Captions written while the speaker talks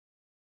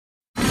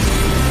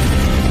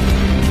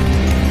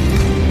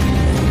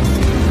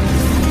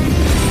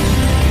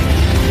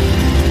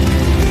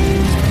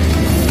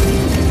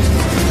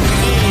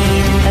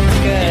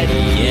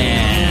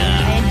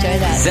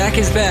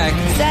is back.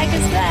 Zach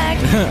is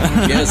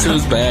back. Guess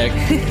who's back?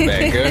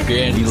 Back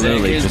again. You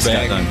literally Zach is just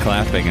back. got done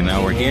clapping, and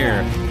now we're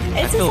here.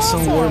 I It's feel so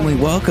awesome. warmly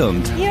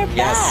welcomed. You're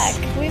Yes.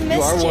 back. We You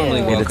missed are warmly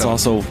you. welcome. And it's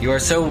also you are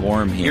so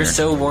warm here. You're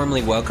so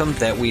warmly welcomed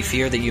that we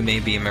fear that you may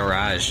be a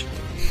mirage.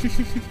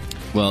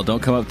 Well,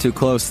 don't come up too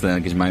close then,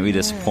 because you might be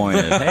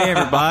disappointed. Hey,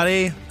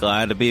 everybody.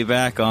 Glad to be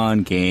back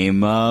on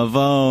Game of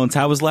Owns.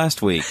 How was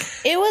last week?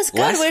 It was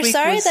good. Last We're week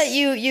sorry was- that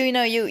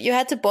you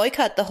had to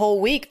boycott the whole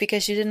week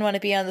because you didn't want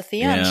to be on the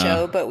Theon Yeah.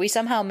 show, but we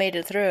somehow made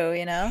it through,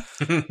 you know?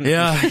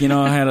 Yeah,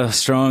 I had a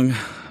strong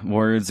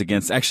words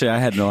against... Actually, I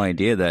had no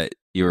idea that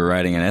you were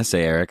writing an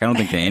essay, Eric. I don't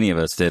think that any of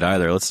us did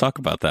either. Let's talk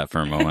about that for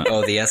a moment.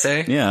 Oh, the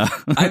essay? Yeah.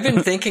 I've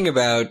been thinking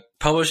about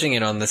publishing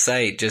it on the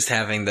site, just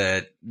having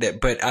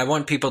but I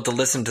want people to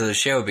listen to the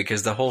show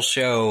because the whole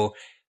show,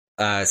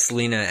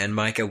 Selena and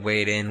Micah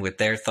weighed in with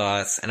their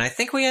thoughts, and I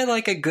think we had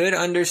like a good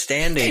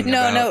understanding.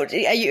 No.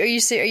 Are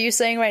you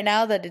saying right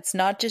now that it's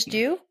not just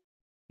you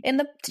in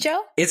the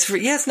show?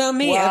 It's not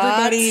me. What?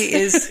 Everybody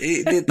is.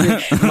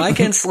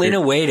 Micah and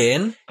Selena weighed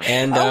in,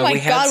 and Oh my we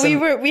had god,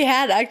 some, we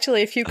had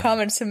actually a few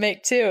comments to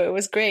make too. It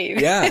was great.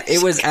 Yeah,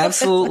 it was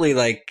absolutely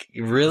like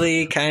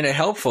really kind of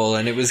helpful,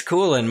 and it was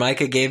cool. And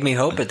Micah gave me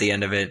hope at the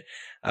end of it.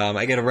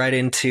 I got to write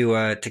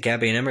into to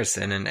Gabby and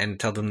Emerson and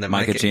tell them that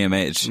Micah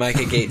GMH. Micah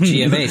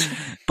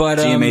GMH, but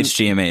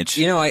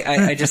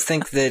GMH. I just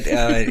think that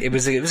it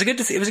was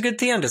a good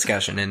Theon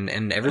discussion,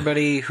 and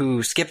everybody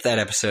who skipped that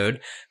episode,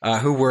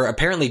 who were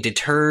apparently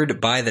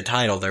deterred by the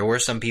title. There were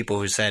some people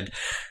who said,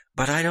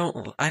 "But I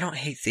don't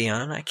hate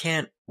Theon. I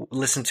can't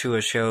listen to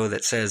a show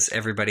that says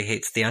everybody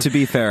hates Theon." To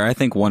be fair, I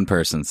think one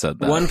person said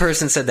that. One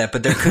person said that,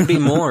 but there could be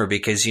more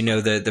because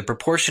the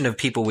proportion of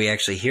people we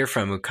actually hear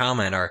from who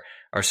comment are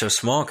so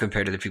small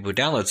compared to the people who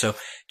download. So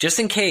just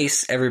in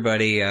case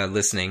everybody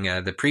listening,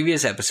 the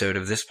previous episode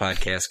of this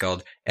podcast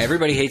called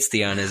Everybody Hates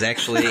Theon is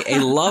actually a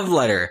love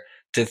letter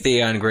to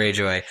Theon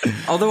Greyjoy.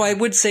 Although I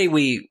would say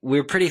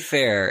we're pretty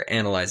fair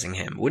analyzing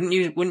him. Wouldn't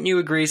you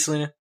agree,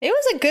 Selena? It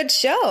was a good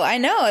show. I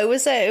know. It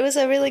was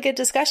a really good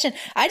discussion.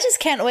 I just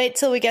can't wait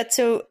till we get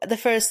to the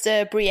first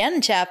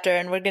Brienne chapter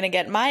and we're going to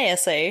get my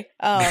essay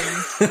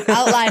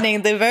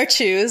outlining the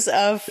virtues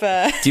of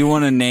Do you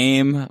want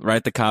to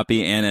write the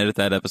copy, and edit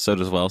that episode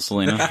as well,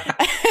 Selena? Yeah,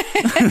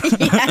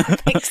 I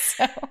think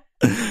so.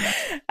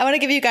 I want to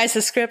give you guys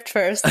a script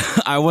first.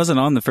 I wasn't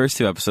on the first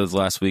two episodes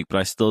last week, but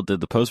I still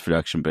did the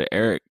post-production. But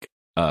Eric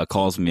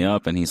calls me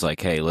up and he's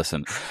like, "Hey,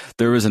 listen,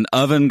 there was an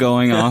oven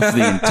going off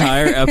the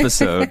entire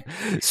episode.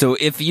 So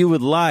if you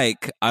would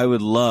like, I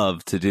would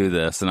love to do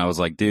this." And I was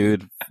like,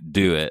 "Dude,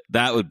 do it.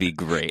 That would be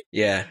great."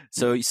 Yeah.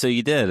 So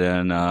you did,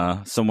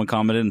 and someone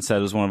commented and said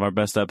it was one of our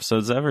best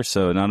episodes ever.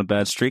 So not a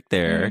bad streak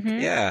there, Eric.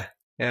 Mhm. Yeah.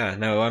 Yeah,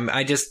 no,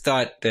 I just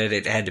thought that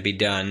it had to be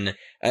done.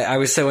 I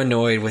was so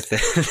annoyed with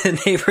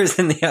the neighbors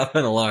in the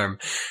oven alarm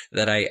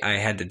that I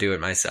had to do it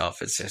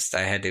myself. It's just,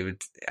 I had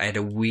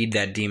to weed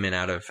that demon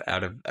out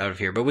of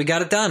here, but we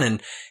got it done.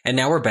 And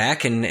now we're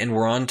back and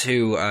we're on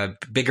to,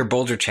 bigger,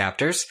 bolder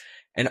chapters.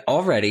 And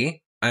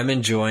already I'm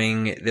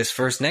enjoying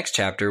this next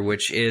chapter,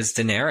 which is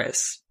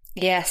Daenerys.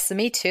 Yes,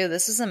 me too.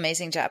 This is an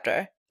amazing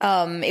chapter.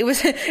 It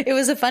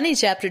was a funny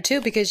chapter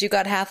too because you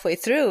got halfway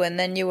through and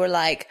then you were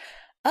like,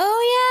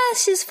 "Oh yeah,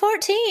 she's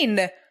 14.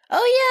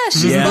 Oh yeah,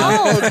 she's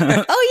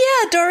bald.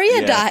 Oh yeah,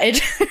 Doria died."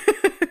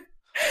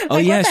 Oh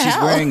Like, yeah, what the she's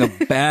hell? wearing a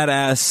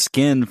badass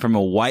skin from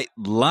a white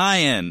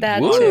lion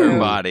That on too. her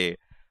body,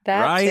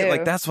 That right? too.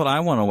 Like that's what I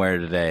want to wear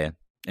today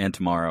and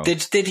tomorrow.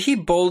 Did he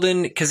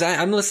bolden? Because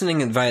I'm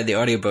listening via the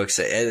audiobooks,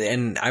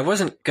 and I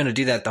wasn't going to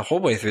do that the whole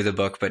way through the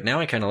book, but now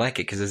I kind of like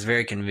it because it's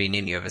very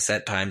convenient. You have a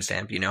set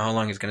timestamp. You know how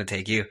long it's going to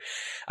take you.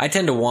 I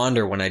tend to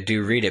wander when I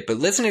do read it, but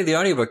listening to the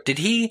audiobook, did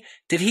he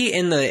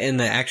in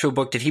the actual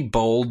book, did he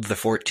bold the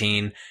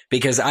 14?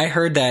 Because I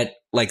heard that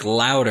like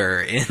louder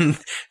in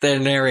the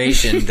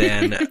narration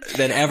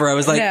than ever. I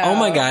was like, No. "Oh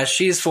my gosh,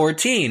 she's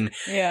 14."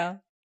 Yeah.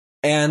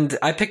 And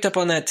I picked up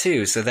on that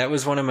too. So that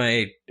was one of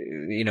my,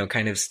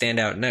 kind of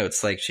standout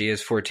notes. Like she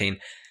is 14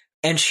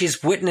 and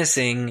she's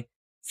witnessing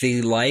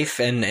the life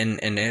and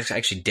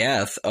actually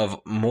death of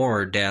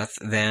more death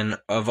than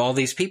of all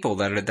these people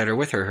that are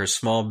with her,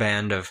 small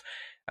band of,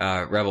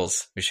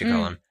 rebels, we should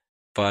call them.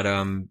 But,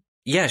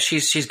 yeah,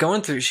 she's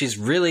going through, she's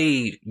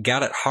really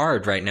got it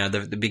hard right now.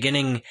 The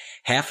beginning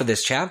half of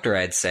this chapter,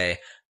 I'd say,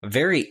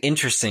 very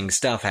interesting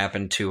stuff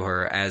happened to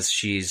her as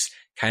she's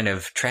kind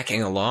of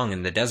trekking along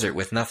in the desert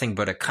with nothing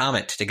but a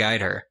comet to guide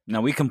her.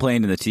 Now, we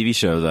complained in the TV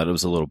show that it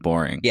was a little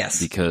boring.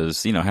 Yes.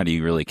 Because, how do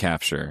you really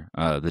capture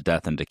the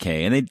death and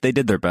decay? And they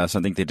did their best.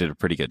 I think they did a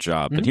pretty good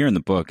job. But here in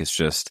the book, it's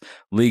just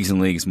leagues and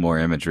leagues more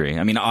imagery.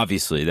 I mean,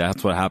 obviously,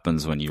 that's what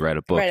happens when you write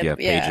a book. You have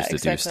pages to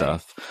do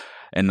stuff.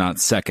 And not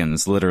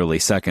seconds, literally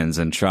seconds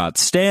and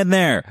shots. Stand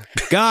there.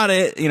 Got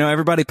it.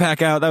 Everybody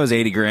pack out. That was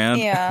 $80,000.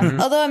 Yeah.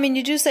 Although, I mean,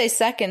 you do say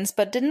seconds,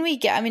 but didn't we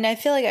I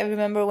feel like I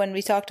remember when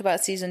we talked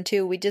about season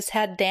 2, we just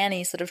had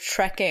Dany sort of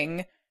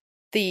trekking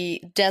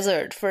the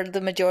desert for the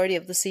majority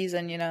of the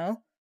season,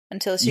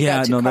 until she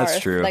got to Karth.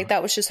 that's true. Like,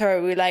 that was just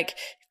her. We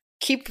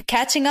keep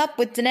catching up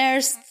with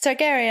Daenerys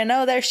Targaryen.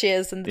 Oh, there she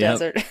is in the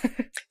desert.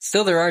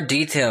 Still, there are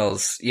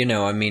details, you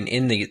know, I mean,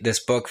 in this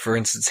book, for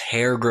instance,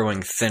 hair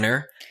growing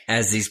thinner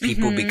as these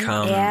people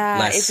become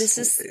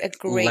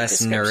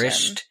less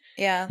nourished.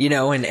 Yeah. You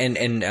know,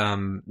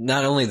 and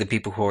not only the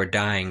people who are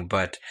dying,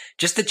 but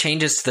just the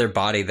changes to their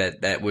body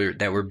that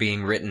were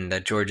being written,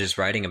 that George is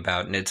writing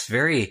about. And it's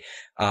very,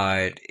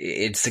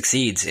 it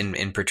succeeds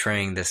in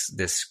portraying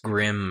this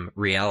grim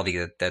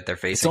reality that they're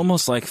facing. It's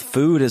almost like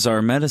food is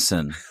our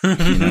medicine,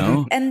 you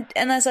know? And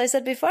as I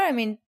said before, I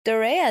mean,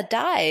 Dorea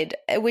died,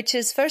 which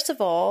is, first of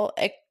all,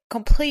 a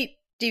complete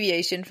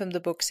deviation from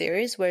the book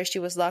series where she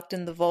was locked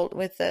in the vault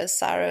with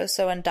Saros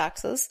and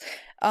Daxus.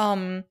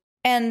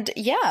 And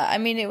yeah, I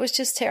mean, it was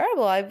just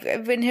terrible.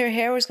 When her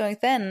hair was going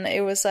thin,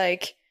 it was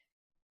like,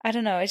 I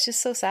don't know, it's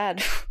just so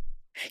sad.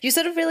 You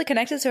sort of really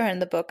connected to her in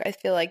the book. I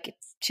feel like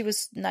she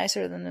was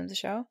nicer than in the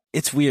show.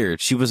 It's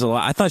weird. She was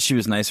I thought she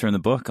was nicer in the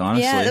book,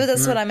 honestly. Yeah,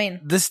 that's what I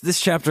mean.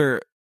 This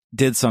chapter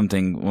did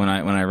something when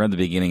I read the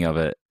beginning of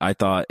it. I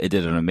thought it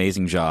did an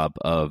amazing job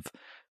of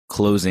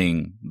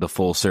closing the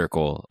full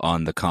circle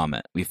on the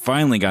comet. We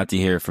finally got to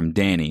hear from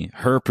Dany,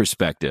 her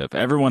perspective.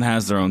 Everyone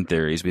has their own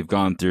theories. We've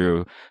gone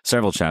through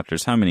several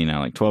chapters. How many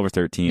now? Like 12 or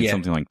 13,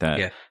 something like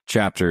that.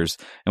 Chapters.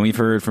 And we've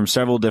heard from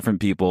several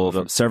different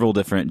people, several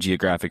different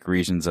geographic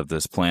regions of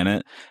this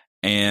planet.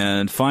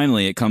 And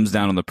finally, it comes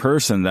down to the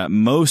person that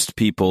most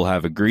people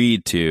have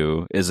agreed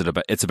to.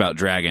 It's about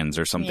dragons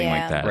or something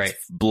like that. Right.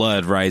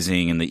 Blood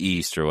rising in the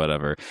east or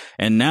whatever.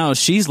 And now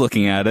she's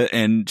looking at it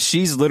and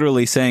she's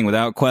literally saying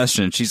without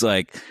question, she's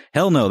like,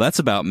 hell no, that's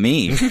about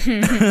me.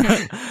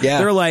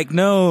 They're like,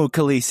 no,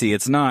 Khaleesi,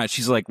 it's not.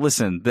 She's like,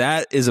 listen,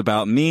 that is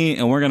about me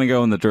and we're going to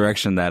go in the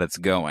direction that it's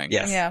going.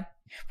 Yes. Yeah.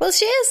 Well,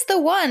 she is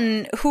the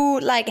one who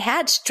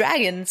hatched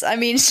dragons. I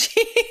mean, she,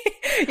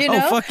 you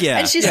know? Oh, fuck yeah.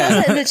 And she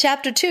says it in the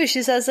chapter 2.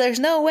 She says, there's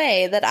no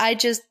way that I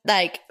just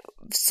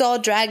saw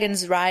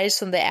dragons rise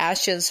from the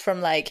ashes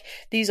from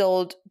these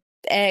old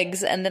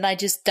eggs and then I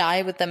just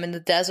die with them in the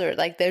desert.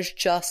 There's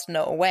just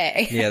no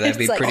way. Yeah, that'd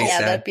be pretty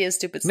sad. That'd be a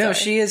stupid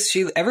story.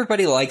 No,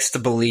 everybody likes to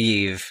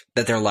believe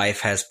that their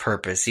life has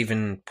purpose.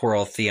 Even poor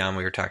old Theon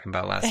we were talking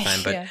about last time.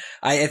 But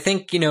I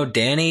think, you know,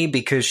 Dany,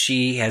 because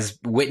she has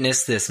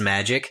witnessed this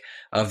magic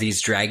of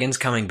these dragons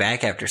coming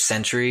back after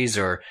centuries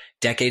or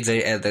decades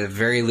at the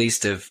very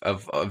least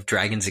of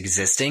dragons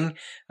existing.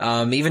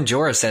 Even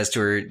Jorah says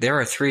to her, there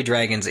are 3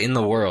 dragons in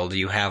the world.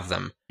 You have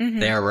them. Mm-hmm.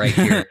 They are right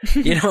here.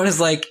 You know,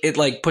 it's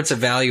it puts a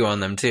value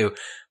on them too.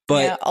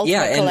 But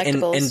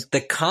and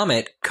the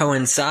comet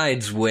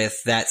coincides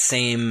with that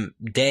same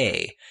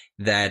day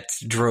that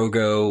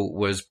Drogo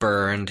was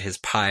burned, his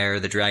pyre,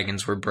 the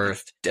dragons were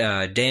birthed.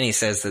 Dany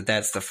says that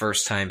that's the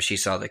first time she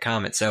saw the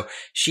comet. So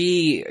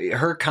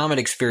her comet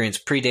experience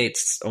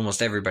predates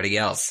almost everybody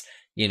else.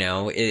 You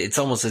know, it's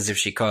almost as if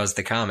she caused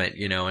the comet,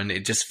 you know, and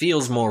it just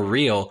feels more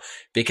real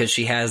because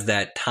she has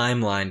that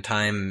timeline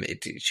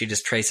she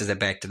just traces it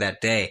back to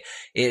that day.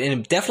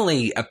 And it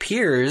definitely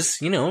appears,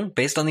 you know,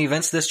 based on the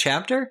events of this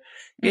chapter,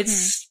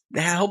 it's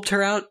helped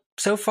her out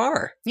so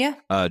far. Yeah.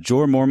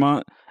 Jorah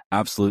Mormont,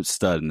 absolute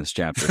stud in this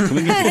chapter. Can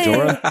we get to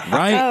Jorah?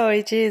 Right?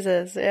 Oh,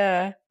 Jesus.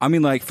 Yeah. I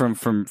mean,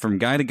 from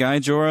guy to guy,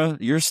 Jorah,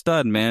 you're a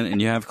stud, man,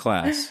 and you have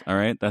class. All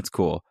right? That's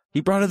cool. He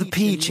brought her the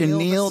peach, and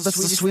Neil, that's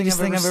the sweetest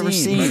thing I've ever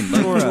seen.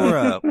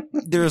 Jorah,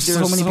 there's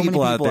so many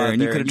people out there,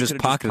 and you could have just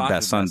pocketed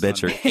that son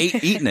bitch or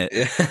eaten it.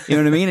 You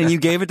know what I mean? And you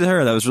gave it to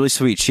her. That was really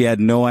sweet. She had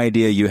no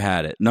idea you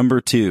had it. Number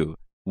 2,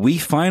 we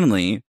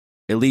finally,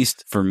 at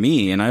least for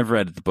me, and I've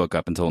read the book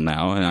up until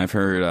now, and I've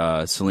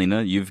heard,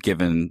 Selena, you've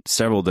given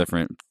several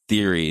different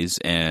theories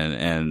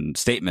and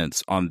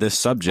statements on this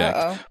subject.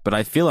 But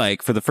I feel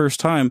like for the first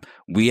time,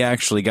 we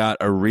actually got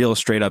a real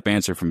straight up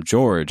answer from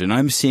George. And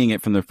I'm seeing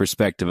it from the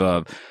perspective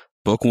of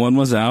book 1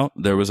 was out,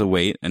 there was a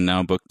wait, and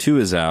now book 2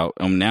 is out,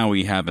 and now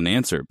we have an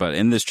answer. But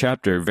in this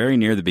chapter, very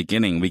near the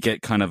beginning, we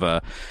get kind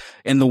of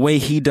and the way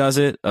he does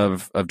it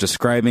of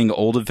describing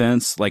old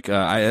events,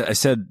 I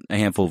said a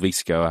handful of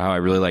weeks ago how I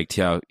really liked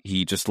how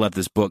he just let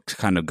this book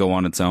kind of go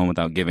on its own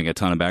without giving a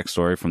ton of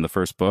backstory from the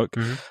first book.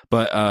 Mm-hmm.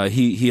 But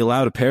he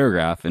allowed a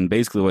paragraph, and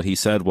basically what he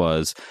said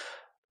was,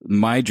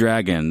 my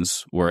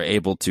dragons were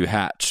able to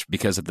hatch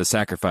because of the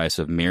sacrifice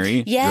of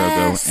Miri,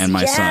 Drogo, and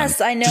my son. Yes,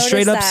 I noticed just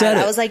straight up that. said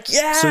it. I was like,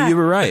 yeah. So you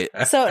were right.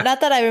 So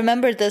not that I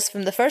remembered this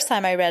from the first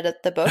time I read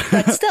the book,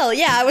 but still,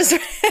 yeah, I was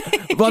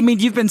right. Well, I mean,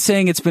 you've been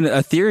saying it's been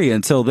a theory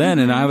until then,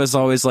 and I was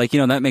always like, you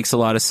know, that makes a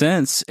lot of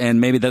sense, and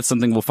maybe that's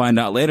something we'll find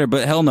out later.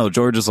 But hell no,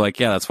 George is like,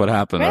 yeah, that's what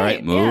happened. All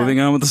right, moving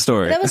on with the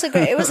story. It was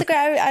a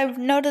great. I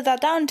noted that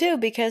down too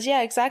because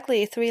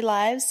exactly. 3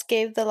 lives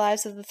gave the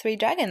lives of the 3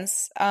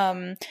 dragons.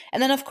 And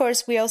then of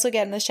course we also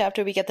get in this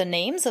chapter. We get the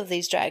names of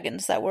these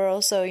dragons that were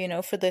also, you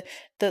know, for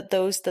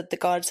those that the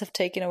gods have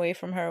taken away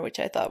from her, which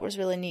I thought was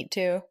really neat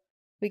too.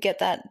 We get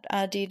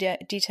that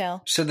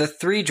detail. So the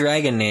 3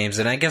 dragon names,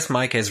 and I guess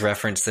Mike has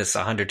referenced this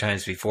 100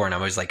 times before, and I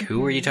was like,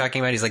 who are you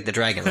talking about? He's like, the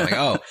dragons. I'm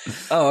like,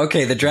 oh,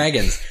 okay, the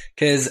dragons.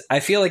 Because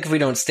I feel like if we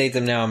don't state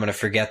them now, I'm going to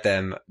forget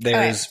them.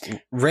 There's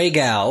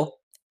Rhaegal,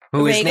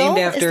 who is named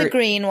after... is the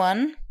green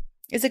one.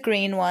 It's a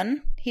green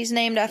one. He's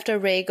named after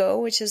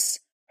Rhaego, which is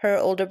her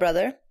older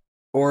brother.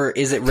 Or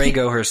is it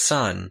Rhaego, her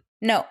son?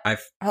 No, her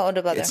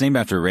older brother. It's named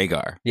after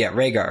Rhaegar. Yeah,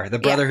 Rhaegar, the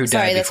brother who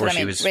died before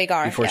she was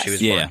Rhaegar, before she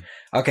was born.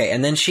 Okay,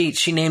 and then she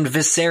named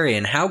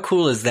Viserion. How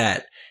cool is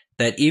that?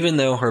 That even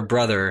though her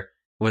brother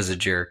was a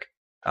jerk,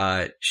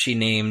 she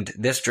named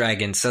this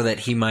dragon so that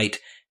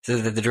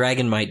the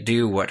dragon might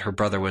do what her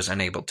brother was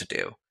unable to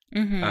do.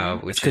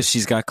 Which because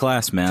she's got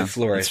class, man. To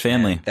flourish, it's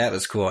family. Man. That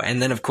was cool.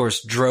 And then, of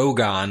course,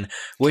 Drogon,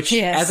 which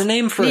as a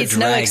name for needs a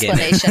dragon, no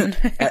explanation.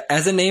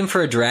 As a name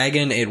for a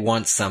dragon, it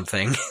wants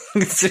something.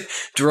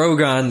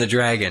 Drogon the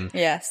dragon.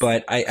 Yes,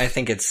 but I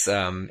think it's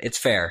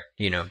fair,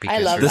 because I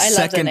love the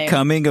second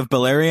coming of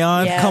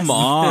Balerion. Yes. Come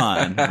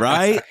on,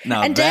 right?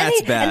 No, and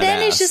that's badass. And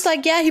Dany's just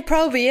like, yeah, he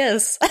probably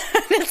is.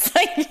 It's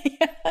like,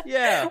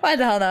 yeah, why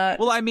the hell not?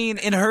 Well, I mean,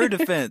 in her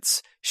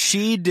defense,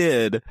 she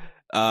did.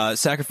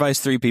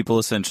 Sacrificed 3 people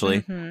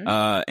essentially,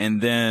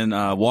 and then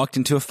walked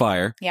into a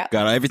fire.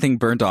 Got everything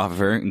burnt off of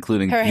her,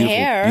 including her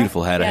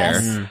beautiful head of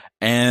hair,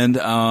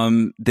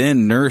 and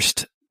then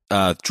nursed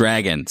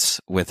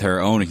dragons with her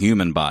own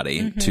human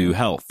body to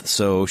health.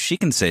 So she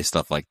can say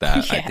stuff like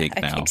that. I think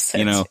now, think so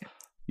too.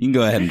 You can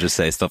go ahead and just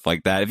say stuff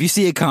like that. If you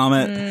see a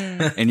comment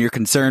and you're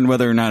concerned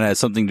whether or not it has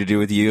something to do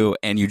with you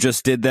and you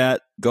just did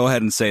that, go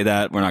ahead and say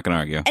that. We're not going to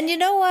argue. And you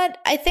know what?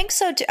 I think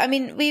so too. I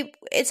mean,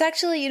 it's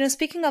actually,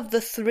 speaking of the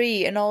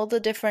 3 and all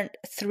the different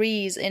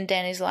 3s in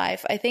Dany's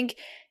life, I think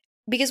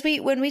because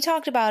when we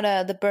talked about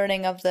the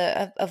burning of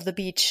the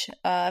beach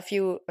a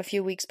few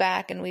weeks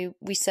back, and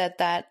we said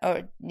that,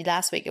 or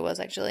last week it was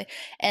actually,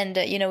 and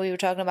we were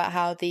talking about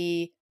how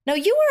no,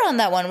 you were on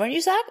that one, weren't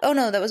you, Zach? Oh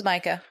no, that was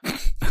Micah.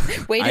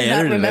 Wade did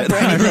not remember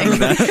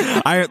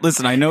anything.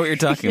 Listen, I know what you're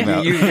talking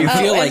about. you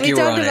feel like you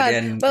were on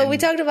it. We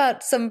talked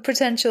about some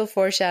potential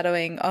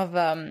foreshadowing of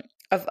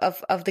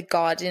the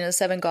gods,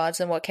 7 gods,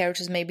 and what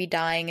characters may be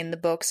dying in the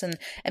books, and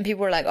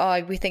people were like,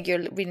 oh, we think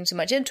you're reading too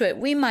much into it.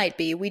 We might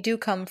be. We do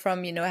come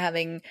from,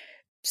 having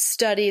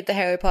studied the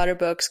Harry Potter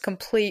books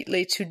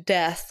completely to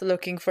death,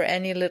 looking for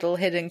any little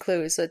hidden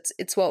clues. So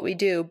it's what we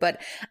do,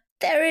 but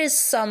there is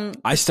some.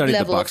 I studied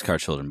the Boxcar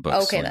Children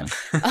books. Okay, then.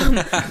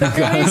 But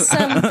there is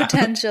some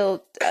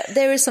potential.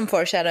 There is some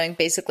foreshadowing.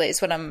 Basically,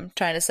 is what I'm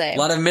trying to say. A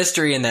lot of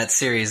mystery in that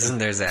series, isn't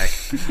there, Zach?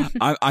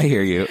 I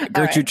hear you,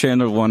 Gertrude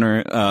Chandler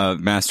Warner,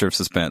 master of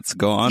suspense.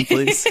 Go on,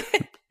 please.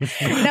 No,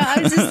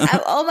 I'm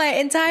just. My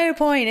entire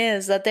point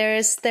is that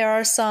there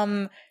are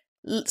some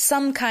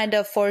kind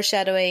of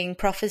foreshadowing,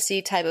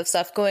 prophecy type of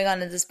stuff going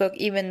on in this book,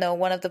 even though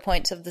one of the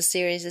points of the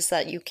series is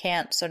that you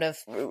can't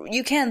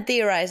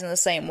theorize in the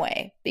same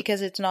way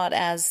because it's not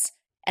as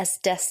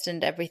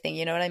destined everything,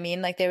 you know what I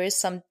mean? Like there is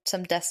some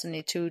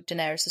destiny to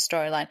Daenerys'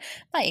 storyline.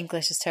 My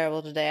English is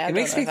terrible today. It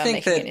makes me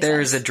think that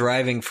there's a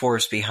driving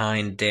force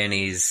behind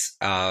Dany's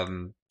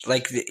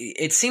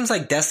it seems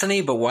like destiny,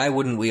 but why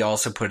wouldn't we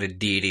also put a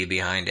deity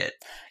behind it?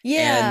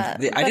 Yeah.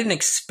 And I didn't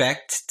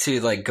expect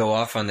to go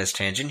off on this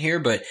tangent here,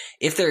 but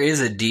if there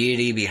is a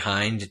deity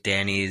behind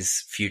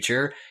Dany's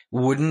future,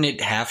 wouldn't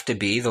it have to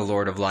be the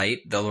Lord of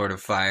Light, the Lord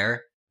of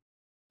Fire?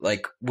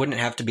 Wouldn't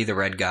it have to be the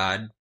Red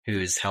God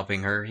who's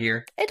helping her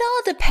here? It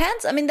all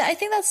depends. I mean, I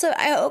think I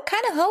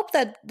kind of hope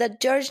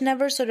that George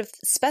never sort of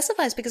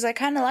specifies, because I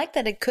kind of like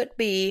that it could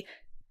be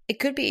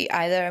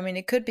either. I mean,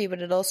 it could be,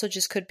 but it also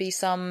just could be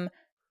some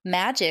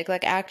magic,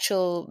 like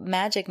actual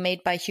magic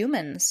made by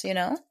humans,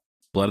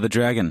 Blood of the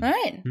dragon.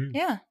 Right.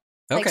 Yeah.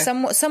 Okay.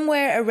 Like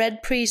somewhere a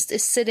red priest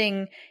is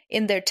sitting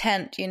in their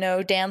tent,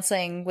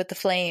 dancing with the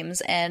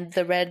flames, and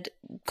the red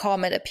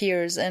comet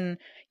appears, and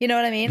you know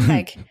what I mean?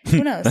 Like,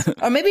 who knows?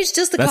 Or maybe it's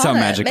just the That's comet.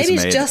 How magic maybe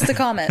is it's made. just the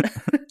comet.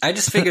 I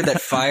just figured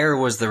that fire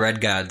was the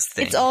Red God's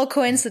thing. It's all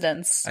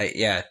coincidence.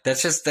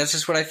 That's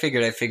just what I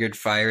figured. I figured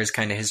fire is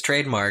kind of his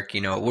trademark.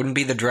 It wouldn't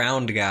be the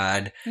drowned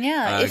god.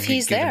 Yeah, if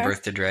he's there.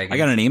 Birth to dragons. I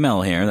got an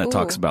email here that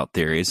talks about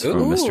theories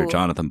from Mr.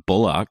 Jonathan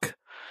Bullock.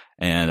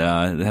 And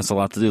it has a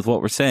lot to do with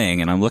what we're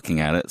saying, and I'm looking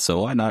at it,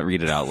 so why not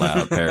read it out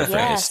loud, paraphrased?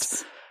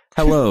 Yes.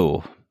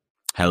 Hello.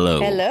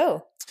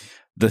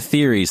 The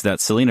theories that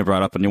Selena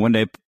brought up on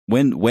your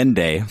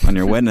Wednesday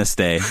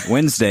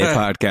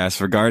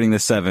podcast regarding the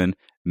 7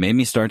 made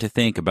me start to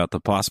think about the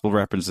possible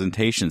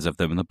representations of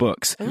them in the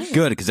books. Ooh.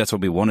 Good, because that's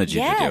what we wanted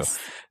you to do.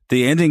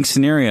 The ending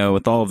scenario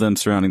with all of them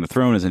surrounding the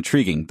throne is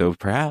intriguing, though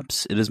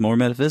perhaps it is more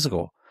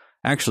metaphysical.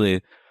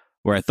 Actually,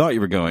 where I thought you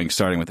were going,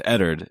 starting with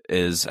Eddard,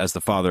 is as the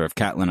father of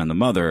Catelyn and the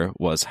mother,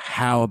 was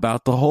how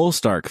about the whole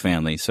Stark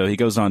family? So he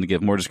goes on to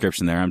give more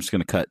description there. I'm just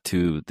going to cut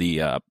to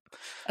the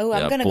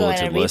I'm going to go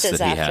in and read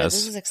this after.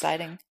 This is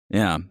exciting.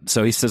 Yeah.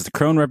 So he says the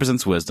crone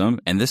represents wisdom,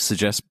 and this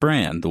suggests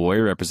Bran. The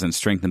warrior represents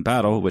strength in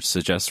battle, which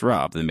suggests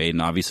Robb. The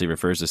maiden obviously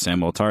refers to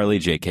Samwell Tarly,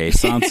 J.K.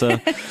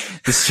 Sansa.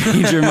 The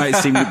stranger might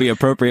seem to be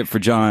appropriate for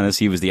Jon as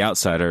he was the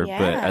outsider,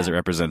 but as it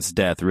represents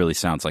death, really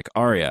sounds like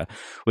Arya,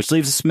 which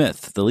leaves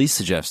Smith, the least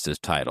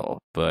suggestive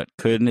title. But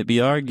couldn't it be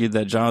argued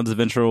that Jon's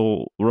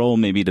eventual role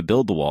may be to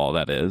build the wall,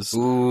 that is,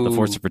 the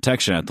force of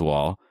protection at the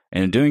wall,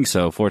 And in doing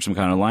so, forge some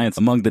kind of alliance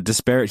among the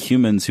disparate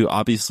humans who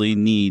obviously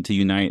need to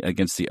unite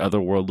against the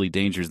otherworldly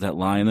dangers that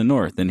lie in the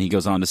north. And he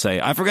goes on to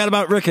say, I forgot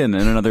about Rickon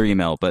in another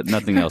email, but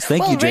nothing else.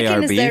 Thank you, JRB.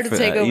 Rickon is there to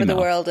take over email.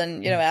 the world,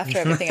 and after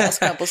everything else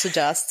Crumple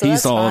suggests. So he's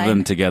that's all fine. of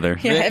them together.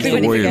 Yeah,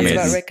 everybody forgets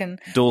about Rickon.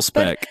 Dual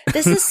spec. But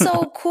this is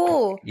so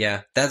cool.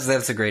 Yeah,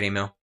 that's a great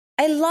email.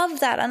 I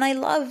love that, and I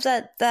love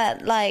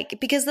that like,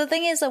 because the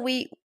thing is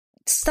that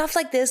stuff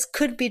like this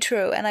could be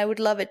true, and I would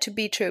love it to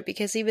be true,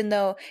 because even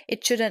though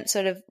it shouldn't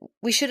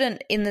we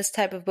shouldn't in this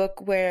type of book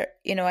where,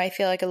 I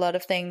feel like a lot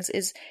of things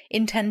is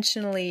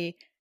intentionally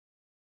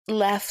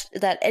left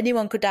that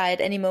anyone could die at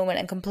any moment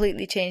and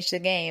completely change the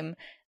game,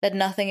 that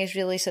nothing is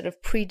really sort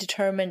of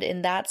predetermined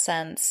in that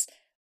sense.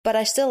 But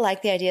I still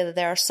like the idea that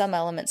there are some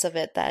elements of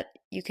it that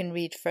you can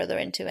read further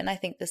into, and I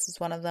think this is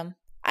one of them.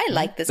 I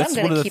like this. That's I'm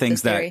going to keep one of the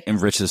things this theory. that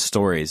enriches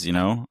stories,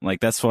 Like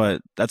that's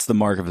the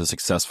mark of a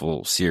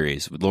successful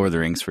series. With Lord of the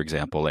Rings, for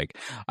example, like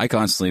I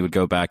constantly would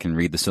go back and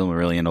read the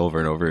Silmarillion over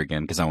and over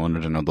again because I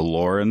wanted to know the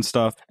lore and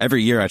stuff.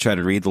 Every year I try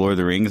to read the Lord of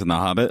the Rings and the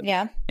Hobbit.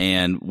 Yeah.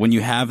 And when you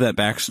have that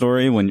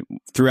backstory,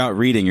 throughout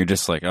reading, you're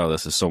just like, oh,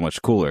 this is so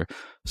much cooler.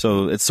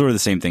 So it's sort of the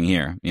same thing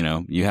here.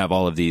 You have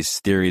all of these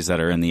theories that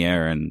are in the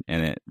air, and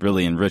it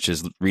really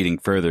enriches reading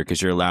further because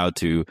you're allowed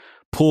to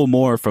pull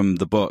more from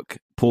the book,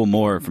 pull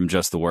more from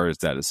just the words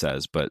that it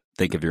says, but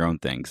think of your own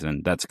things,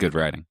 and that's good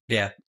writing.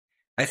 Yeah.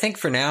 I think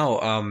for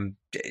now,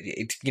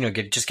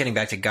 just getting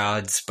back to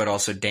gods, but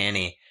also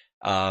Dany,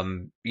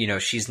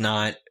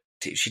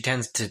 she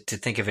tends to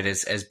think of it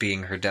as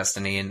being her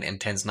destiny,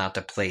 and tends not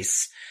to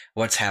place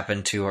what's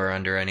happened to her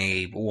under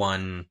any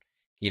one,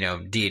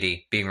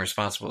 deity being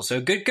responsible. So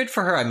good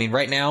for her. I mean,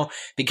 right now,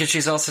 because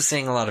she's also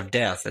seeing a lot of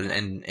death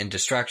and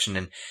destruction,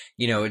 and,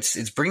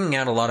 it's bringing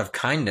out a lot of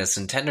kindness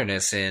and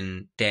tenderness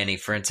in Dany,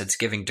 for instance,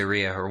 giving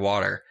Dorea her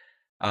water,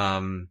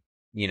 and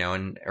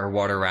her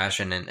water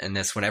ration, and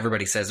this, when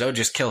everybody says, oh,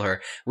 just kill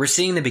her, we're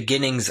seeing the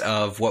beginnings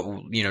of what,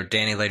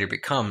 Dany later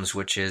becomes,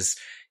 which is,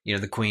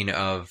 the queen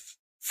of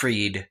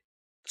freed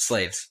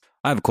slaves.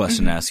 I have a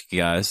question to ask you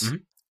guys. Mm-hmm.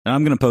 And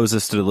I'm going to pose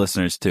this to the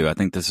listeners too. I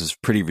think this is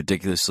pretty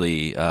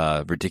ridiculously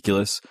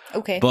ridiculous.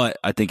 Okay. But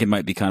I think it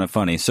might be kind of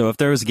funny. So if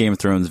there was a Game of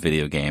Thrones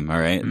video game, all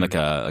right, like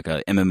a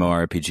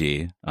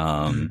MMORPG,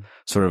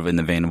 sort of in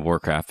the vein of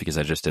Warcraft, because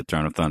I just did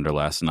Throne of Thunder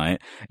last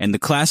night, and the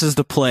classes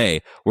to play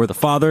were the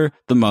father,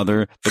 the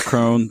mother, the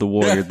crone, the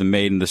warrior, the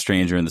maiden, the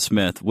stranger, and the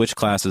smith. Which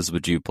classes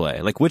would you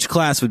play? Like, which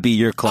class would be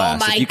your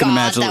class? Oh my if you can God,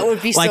 imagine, that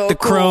would be like so the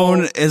cool.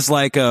 crone is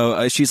like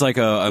she's like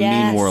a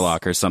Yes. mean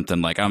warlock or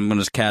something. Like, I'm going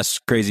to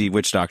cast crazy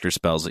witch doctor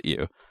spells at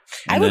you.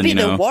 I would be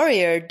the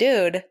warrior,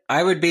 dude.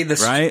 I would be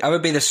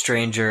the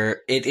stranger.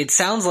 It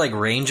sounds like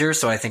ranger,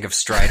 so I think of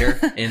Strider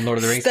in Lord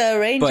of the Rings. The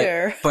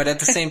ranger. But at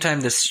the same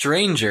time, the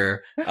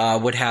stranger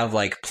would have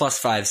like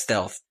 +5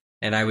 stealth.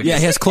 And I would he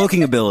has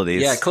cloaking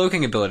abilities. Yeah,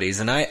 cloaking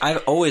abilities. And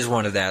I've always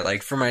wanted that,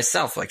 like for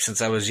myself, like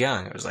since I was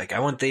young. I was like, I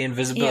want the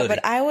invisibility. Yeah,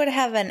 but I would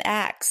have an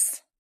axe.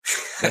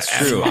 That's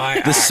true.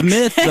 The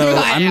smith, though,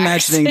 I'm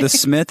imagining the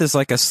smith is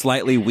like a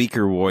slightly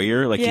weaker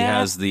warrior. Like he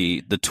has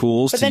the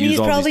tools to use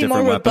all these different weapons. But then he's probably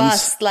more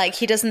robust. Like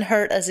he doesn't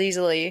hurt as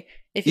easily.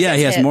 He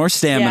has more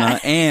stamina,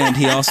 and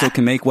he also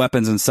can make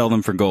weapons and sell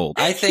them for gold.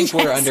 I think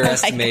we're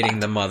underestimating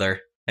the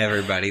mother.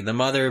 Everybody,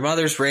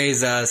 mothers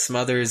raise us.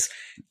 Mothers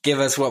give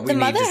us what we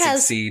need to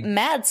succeed. The mother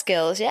has mad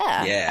skills.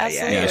 Yeah,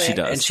 yeah, she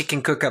does, and she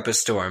can cook up a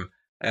storm.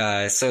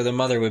 So the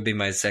mother would be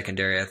my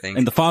secondary, I think.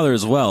 And the father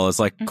as well is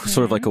like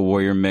sort of like a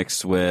warrior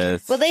mixed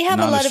with. Well, they have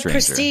a lot of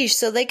prestige,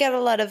 so they get a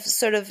lot of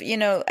sort of,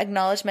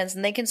 acknowledgments,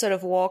 and they can sort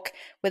of walk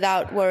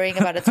without worrying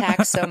about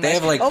attacks so much. They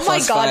have like oh my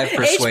God,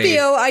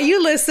 HBO, are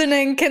you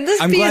listening? Can this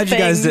be a thing? I'm glad you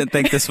guys didn't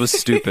think this was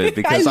stupid,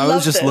 because I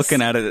was just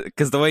looking at it,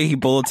 because the way he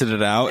bulleted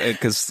it out,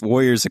 because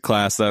Warrior's a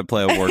class that I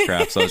play at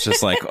Warcraft, so it's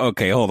just like,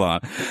 okay, hold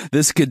on.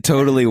 This could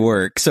totally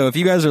work. So if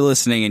you guys are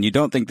listening and you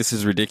don't think this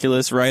is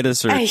ridiculous, write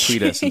us or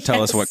tweet us and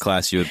tell us what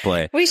class you would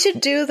play. We should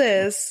do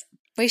this.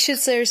 We should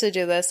seriously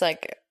do this,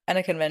 like at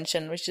a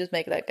convention. We should just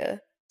make like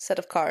a set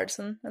of cards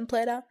and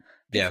play it out.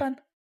 It'd be fun.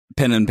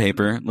 Pen and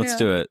paper. Let's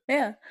do it.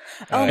 Yeah.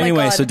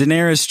 Anyway, so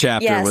Daenerys'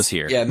 chapter was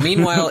here. Yeah.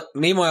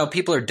 Meanwhile,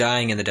 people are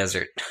dying in the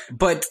desert,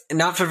 but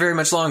not for very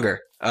much longer.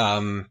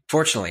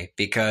 Fortunately,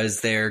 because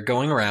they're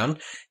going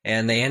around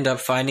and they end up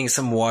finding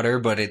some water,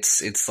 but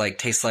it's like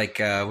tastes like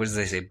what do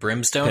they say,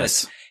 brimstone?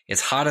 Piss.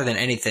 It's hotter than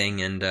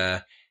anything,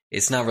 and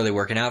it's not really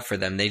working out for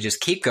them. They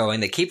just keep going.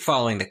 They keep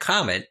following the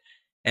comet,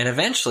 and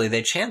eventually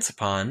they chance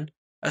upon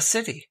a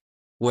city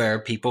where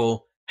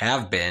people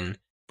have been,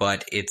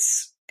 but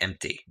it's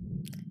empty.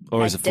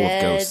 Or is it full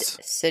of ghosts?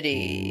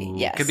 City. Ooh,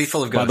 yes. Could be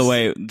full of ghosts. By the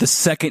way, the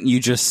second you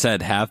just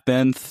said have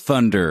been,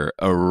 thunder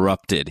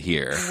erupted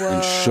here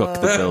and shook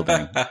the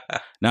building.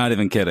 Not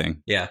even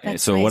kidding. Yeah.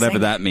 That's so amazing. whatever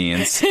that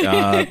means.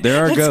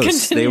 There are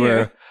ghosts.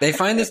 Continue. They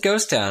find this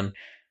ghost town.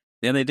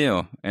 Yeah, they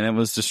do. And it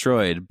was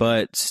destroyed,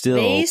 but still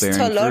bearing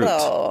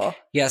fruit.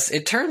 Yes,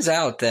 it turns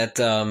out that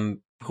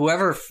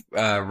whoever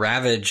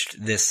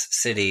ravaged this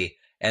city,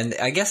 and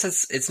I guess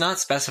it's not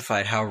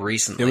specified how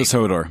recently. It was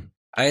Hodor.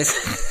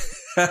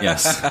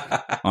 Yes,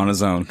 on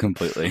his own,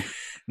 completely.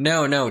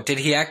 No. Did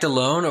he act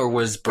alone, or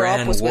was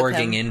Bran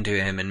warging into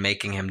him and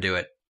making him do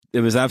it? It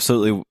was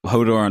absolutely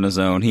Hodor on his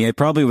own. He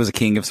probably was a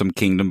king of some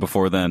kingdom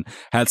before then,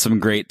 had some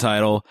great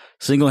title,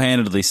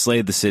 single-handedly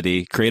slayed the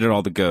city, created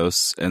all the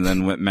ghosts, and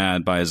then went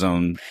mad by his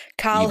own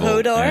Khal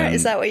Hodor?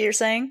 Is that what you're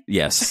saying?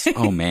 Yes.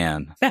 Oh,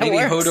 man. Maybe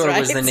works, Hodor right?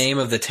 was the name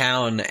of the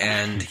town,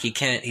 and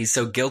he's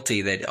so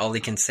guilty that all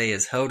he can say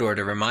is Hodor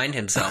to remind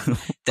himself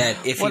that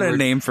if what a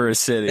name for a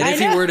city. That if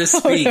he were to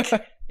speak,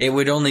 it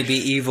would only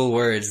be evil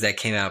words that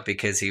came out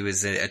because he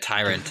was a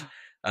tyrant.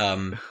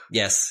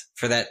 Yes,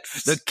 for that.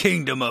 The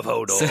kingdom of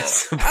Hodor.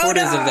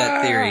 Supporters of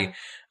that theory.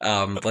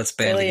 Let's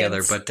band Brilliant.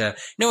 together. But,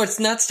 no, it's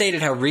not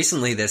stated how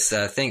recently this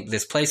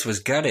place was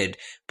gutted,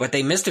 but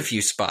they missed a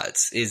few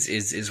spots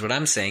is what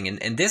I'm saying.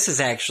 And this is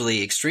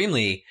actually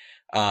extremely,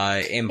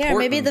 important. Yeah,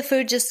 maybe the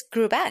food just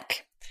grew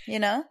back, you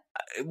know?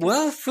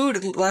 Well,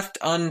 food left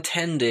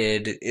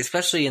untended,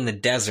 especially in the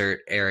desert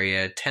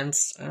area,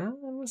 tends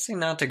obviously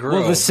not to grow.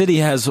 Well, the city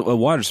has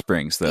water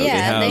springs, though.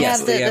 Yeah, they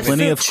have the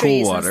plenty fruit of cool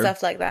trees water and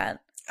stuff like that.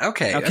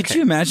 Okay. Now, could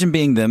you imagine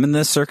being them in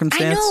this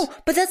circumstance? I know,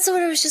 but that's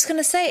what I was just going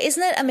to say.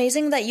 Isn't it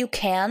amazing that you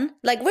can?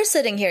 Like, we're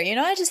sitting here, you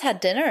know, I just had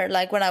dinner,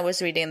 like, when I was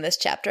reading this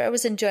chapter. I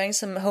was enjoying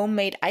some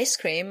homemade ice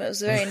cream. It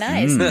was very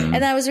nice.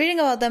 And I was reading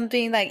about them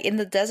being, like, in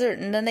the desert,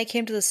 and then they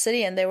came to the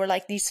city, and they were,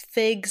 like, these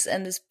figs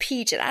and this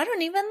peach, and I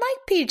don't even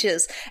like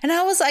peaches. And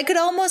I could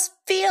almost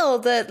feel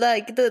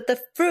the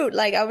fruit.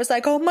 Like, I was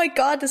like, oh my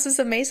God, this is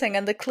amazing.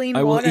 And the clean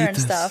water and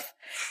stuff.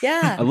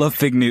 Yeah. I love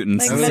fig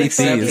Newtons. Like,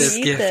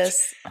 metaphorically eat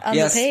this on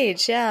the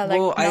page. Yeah. Like,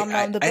 well,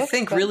 on the book. I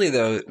think really,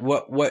 though,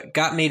 what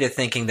got me to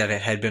thinking that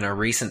it had been a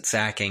recent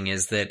sacking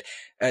is that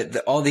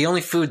the only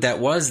food that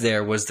was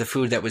there was the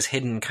food that was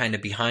hidden kind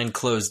of behind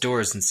closed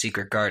doors in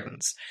secret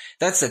gardens.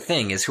 That's the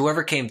thing, is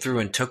whoever came through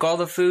and took all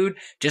the food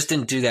just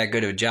didn't do that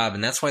good of a job.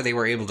 And that's why they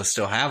were able to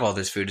still have all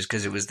this food, is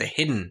because it was the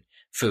hidden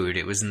food.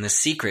 It was in the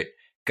secret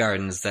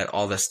gardens that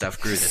all the stuff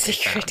grew. That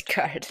secret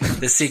garden.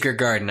 The secret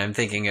garden I'm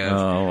thinking of.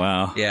 Oh,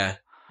 wow. Yeah.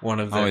 One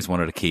of I always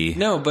wanted a key.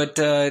 No, but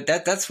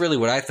that's really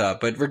what I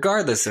thought. But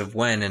regardless of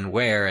when and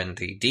where and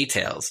the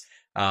details,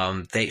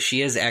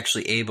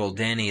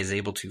 Dany is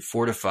able to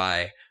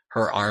fortify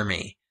her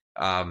army.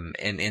 And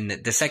in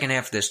the second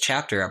half of this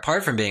chapter,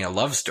 apart from being a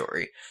love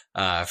story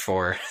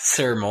for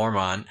Sir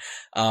Mormont,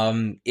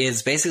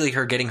 is basically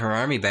her getting her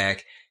army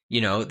back.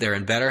 You know, they're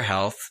in better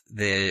health.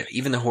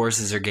 Even the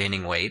horses are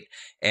gaining weight,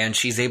 and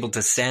she's able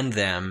to send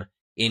them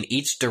in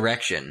each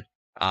direction.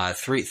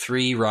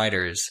 Three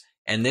riders.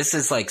 And this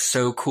is like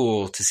so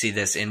cool to see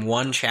this in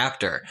one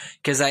chapter,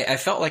 because I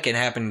felt like it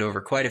happened over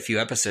quite a few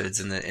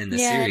episodes in the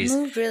series. Yeah,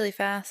 it moved really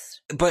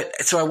fast.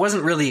 But so I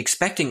wasn't really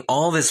expecting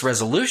all this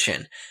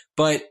resolution.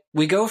 But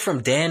we go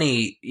from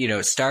Dany, you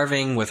know,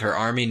 starving with her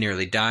army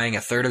nearly dying,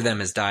 a third of them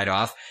has died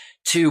off,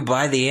 to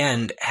by the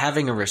end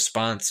having a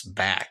response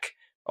back.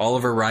 All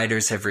of her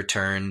riders have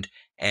returned,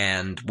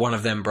 and one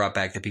of them brought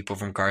back the people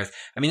from Qarth.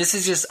 I mean, this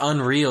is just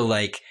unreal,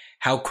 like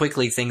how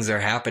quickly things are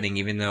happening,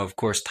 even though, of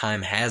course,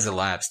 time has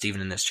elapsed.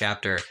 Even in this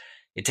chapter,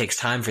 it takes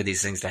time for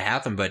these things to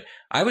happen. But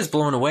I was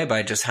blown away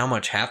by just how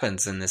much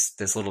happens in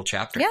this little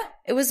chapter. Yeah,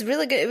 it was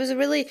really good. It was a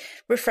really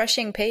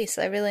refreshing pace.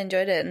 I really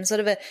enjoyed it. And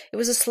it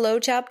was a slow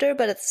chapter,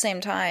 but at the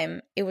same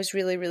time, it was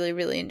really, really,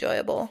 really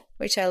enjoyable,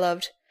 which I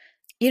loved.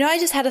 You know, I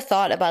just had a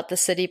thought about the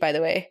city, by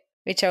the way,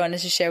 which I wanted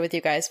to share with you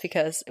guys,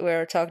 because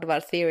we're talking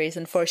about theories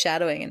and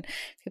foreshadowing, and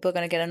people are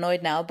going to get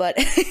annoyed now. But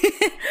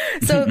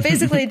so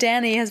basically,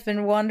 Dany has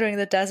been wandering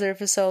the desert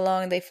for so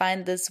long. They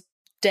find this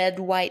dead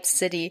white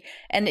city,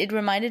 and it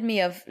reminded me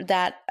of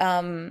that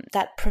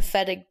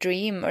prophetic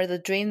dream, or the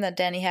dream that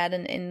Dany had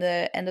in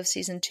the end of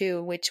season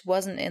 2, which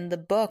wasn't in the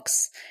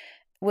books,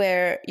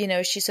 where, you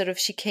know,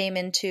 she came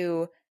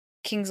into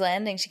King's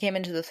Landing, she came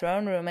into the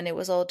throne room, and it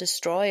was all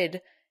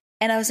destroyed.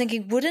 And I was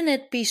thinking, wouldn't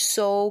it be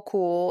so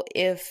cool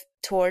if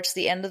towards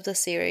the end of the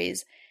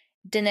series,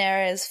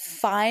 Daenerys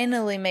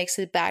finally makes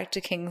it back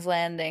to King's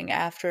Landing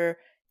after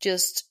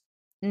just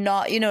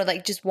not, you know,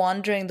 like just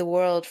wandering the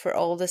world for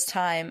all this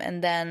time,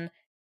 and then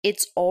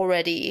it's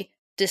already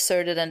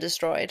deserted and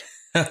destroyed.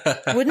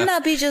 Wouldn't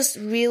that be just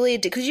really,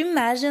 could you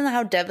imagine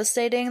how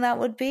devastating that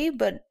would be?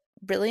 But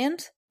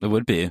brilliant. It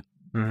would be.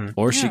 Mm-hmm.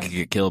 Or she could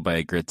get killed by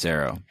a Grit's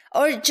arrow.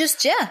 Or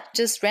just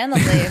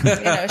randomly, you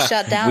know,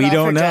 shut down. We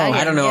don't know. Dragon.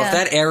 I don't know if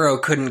that arrow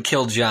couldn't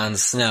kill Jon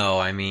Snow.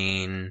 I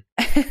mean,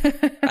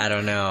 I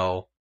don't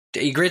know.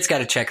 Ygritte's got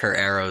to check her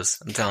arrows.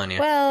 I'm telling you.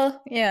 Well,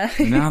 yeah.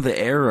 Now the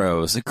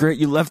arrows. Ygritte,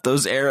 you left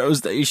those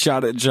arrows that you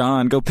shot at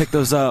Jon. Go pick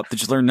those up.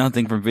 Did you learn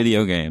nothing from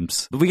video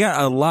games? But we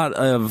got a lot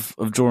of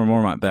Jorah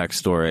Mormont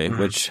backstory,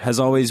 which has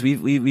always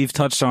we've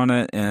touched on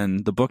it,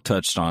 and the book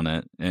touched on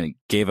it, and it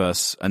gave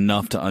us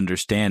enough to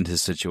understand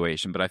his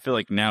situation. But I feel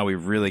like now we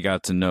really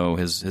got to know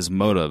his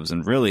motives,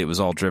 and really it was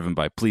all driven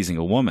by pleasing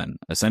a woman,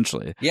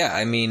 essentially. Yeah,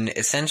 I mean,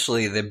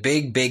 essentially the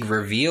big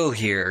reveal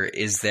here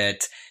is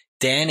that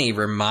Dany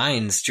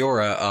reminds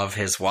Jorah of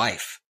his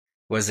wife.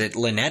 Was it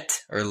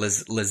Lynette or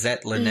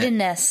Lizette?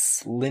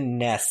 Lynesse.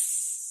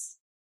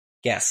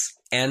 Yes.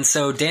 And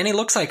so Dany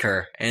looks like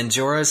her, and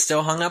Jorah is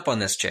still hung up on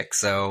this chick,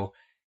 so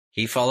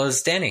he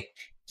follows Dany.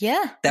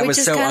 Yeah. That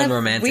was so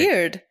unromantic.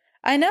 Weird.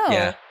 I know.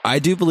 Yeah. I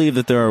do believe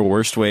that there are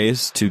worse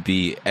ways to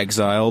be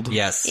exiled.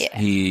 Yes. Yeah.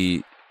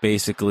 He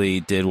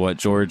basically did what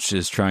George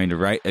is trying to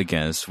write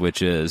against,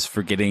 which is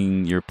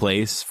forgetting your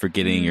place,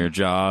 forgetting your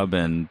job,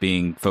 and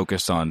being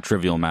focused on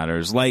trivial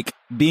matters, like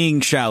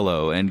being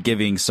shallow and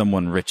giving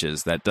someone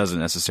riches that doesn't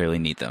necessarily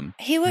need them.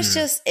 He was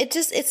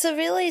it's a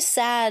really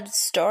sad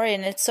story,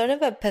 and it's sort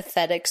of a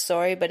pathetic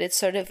story, but it's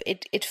sort of,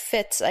 it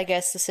fits, I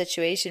guess, the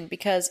situation,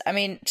 because, I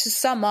mean, to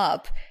sum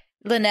up,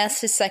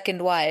 Lynesse, his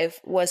second wife,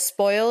 was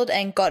spoiled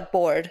and got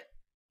bored,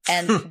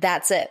 and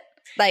that's it.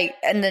 Like,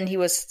 and then he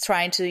was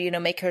trying to,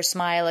 make her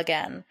smile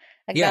again.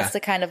 Like, that's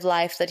the kind of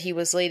life that he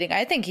was leading.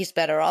 I think he's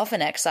better off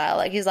in exile.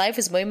 Like, his life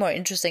is way more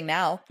interesting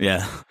now.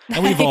 Yeah.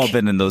 And we've all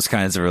been in those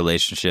kinds of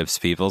relationships,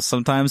 people.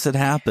 Sometimes it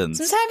happens.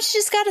 Sometimes you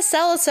just got to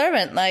sell a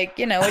servant. Like,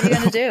 what are you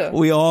going to do?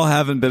 We all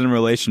haven't been in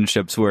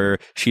relationships where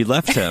she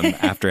left him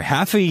after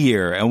half a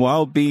year. And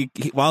while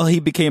he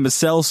became a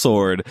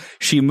sellsword,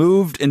 she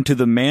moved into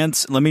the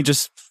manse. Let me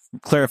just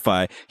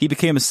clarify, he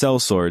became a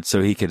sellsword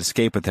so he could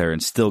escape with her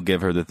and still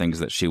give her the things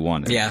that she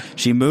wanted. Yeah.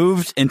 She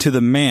moved into the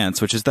manse,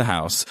 which is the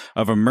house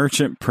of a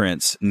merchant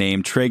prince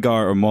named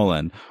Tragar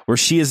Ormolan, where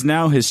she is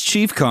now his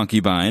chief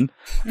concubine.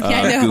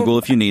 Google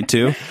if you need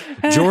to.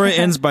 Jorah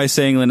ends by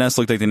saying Lynesse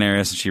looked like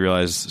Daenerys, and she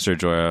realized Ser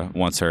Jorah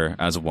wants her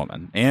as a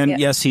woman. And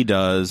yes, he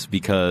does,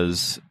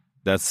 because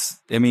it's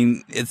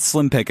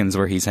slim pickings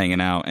where he's hanging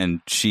out,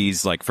 and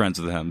she's like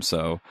friends with him.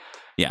 So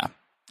yeah,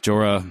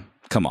 Jorah,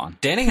 come on.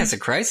 Dany has a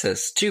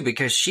crisis, too,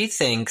 because she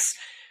thinks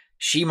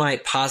she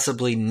might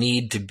possibly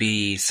need to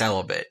be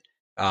celibate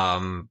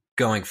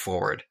going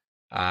forward.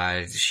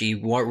 She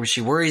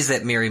worries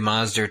that Mirri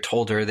Maz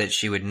told her that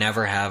she would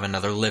never have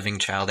another living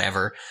child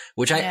ever,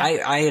 which I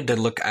had to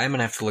look. I'm going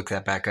to have to look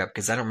that back up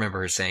because I don't remember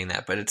her saying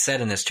that, but it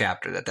said in this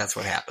chapter that that's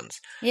what happens.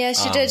 Yeah,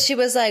 she did. She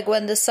was like,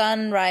 when the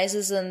sun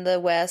rises in the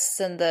west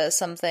and the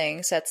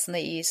something sets in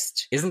the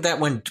east. Isn't that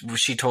when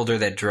she told her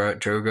that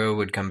Drogo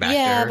would come back to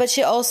her? Yeah, but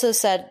she also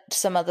said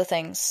some other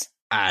things.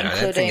 I don't know.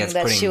 Including I think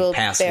that that's she will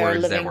putting past bear a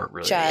words that living weren't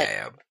really. child.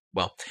 Yeah.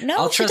 Well, No,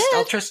 I'll she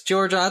trust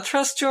Georgia. I'll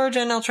trust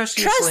Georgia, and I'll trust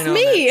you. Trust Selena,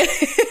 me.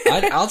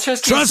 I'll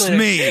trust you, Trust Selena.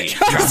 me.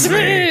 Trust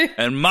me.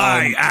 And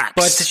my axe.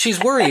 But she's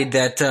worried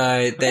that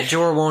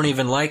Jorah won't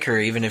even like her,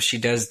 even if she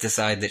does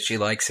decide that she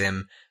likes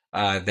him.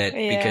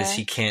 Because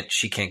she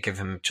can't give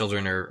him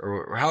children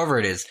or however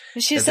it is.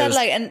 She said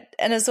and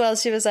as well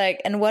she was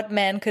like, and what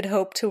man could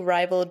hope to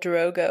rival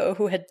Drogo,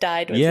 who had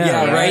died with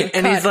right.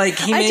 And he's like,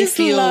 he may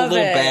feel a little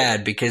it.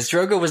 bad because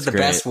Drogo was the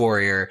best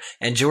warrior,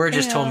 and George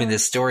just told me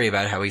this story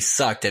about how he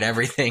sucked at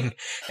everything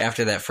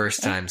after that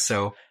first time.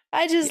 So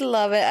I just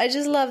love it. I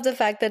just love the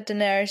fact that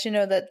Daenerys,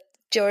 that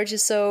George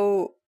is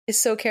so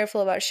careful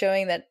about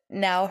showing that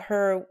now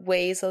her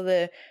ways are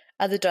the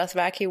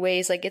Dothraki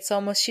ways. Like, it's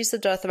almost, she's the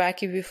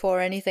Dothraki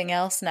before anything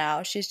else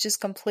now. She's just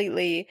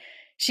completely,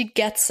 she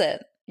gets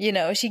it.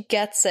 She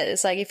gets it.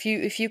 It's like, if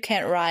you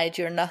can't ride,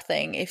 you're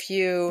nothing. If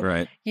you,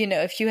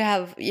 if you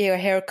have your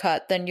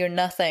haircut, then you're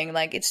nothing.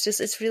 Like,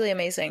 it's really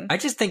amazing. I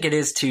just think it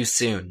is too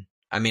soon.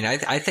 I mean,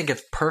 I think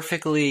it's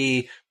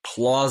perfectly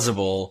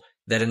plausible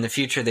that in the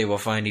future they will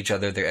find each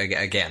other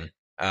again.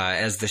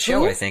 As the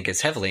show, I think, is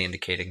heavily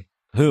indicating.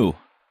 Who?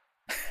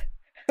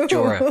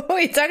 Jorah. What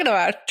are you talking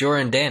about? Jorah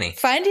and Dany.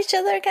 Find each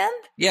other again?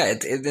 Yeah,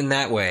 in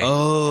that way.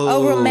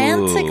 Oh,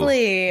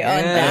 romantically. In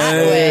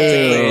that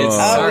way.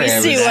 Sorry, we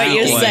see what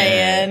you're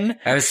saying.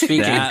 I was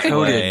speaking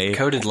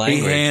coded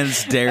language. He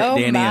hands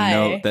Dany a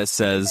note that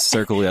says,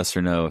 circle yes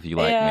or no if you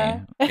like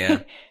me. Yeah.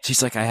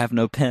 She's like, I have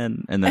no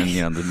pen. And then,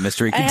 the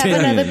mystery continues.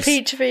 I have another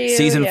peach for you.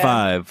 Season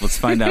 5. Let's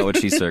find out what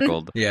she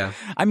circled. Yeah.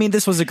 I mean,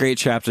 this was a great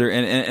chapter.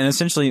 And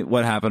essentially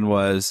what happened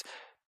was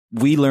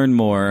we learned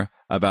more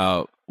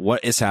about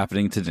what is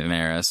happening to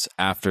Daenerys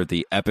after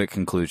the epic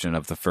conclusion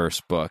of the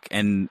first book.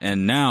 And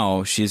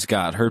now she's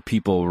got her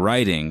people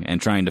writing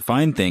and trying to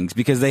find things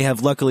because they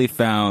have luckily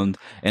found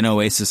an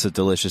oasis of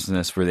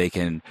deliciousness where they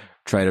can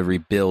try to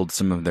rebuild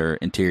some of their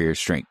interior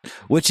strength,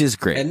 which is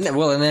great. And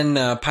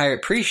then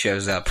Pirate Pri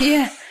shows up.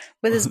 Yeah,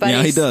 with his buddies.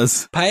 Yeah, he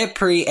does. Pirate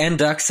Pri and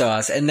Duck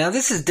Sauce. And now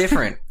this is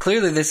different.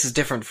 Clearly this is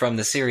different from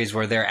the series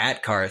where they're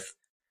at Qarth.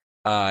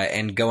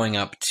 And going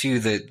up to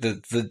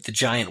the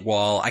giant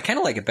wall. I kind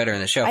of like it better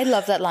in the show. I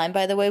love that line,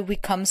 by the way. We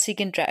come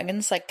seeking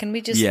dragons. Like, can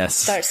we just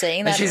start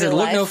saying that? And she said,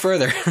 "Look no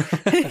further."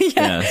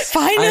 Yes.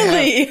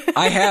 Finally,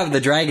 I have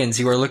the dragons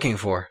you are looking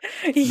for.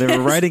 Yes. They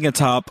were riding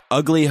atop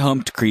ugly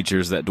humped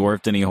creatures that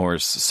dwarfed any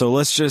horse. So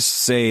let's just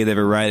say they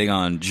were riding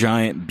on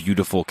giant,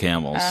 beautiful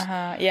camels.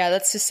 Yeah,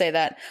 let's just say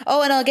that.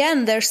 Oh, and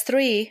again, there's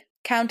 3.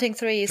 Counting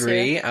 3.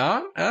 3.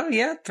 Oh,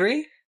 yeah,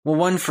 3. Well,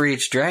 1 for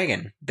each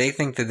dragon. They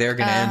think that they're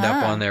going to end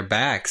up on their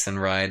backs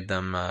and ride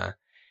them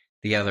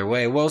the other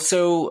way. Well,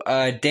 so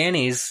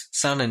Dany's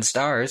Sun and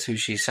Stars, who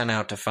she sent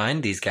out to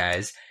find these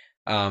guys,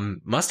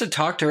 must have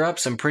talked her up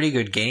some pretty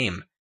good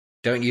game.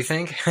 Don't you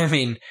think? I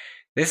mean,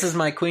 this is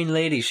my queen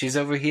lady. She's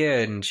over here,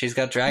 and she's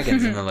got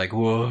dragons. And they're like,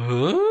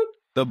 what?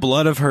 The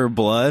blood of her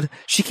blood.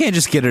 She can't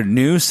just get a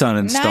new sun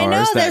and stars. I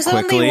know, there's that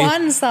quickly. Only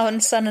one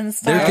sun and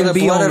stars. There can the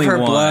be blood only of her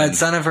one. blood,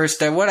 son of her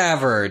star,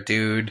 whatever,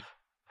 dude.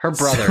 Her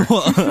brother,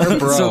 her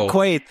bro. So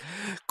Quaithe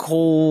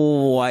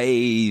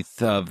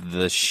of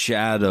the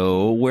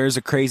Shadow wears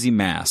a crazy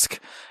mask,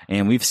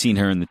 and we've seen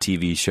her in the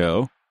TV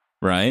show,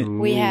 right?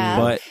 We have.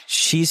 But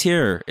she's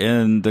here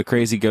in the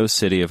crazy ghost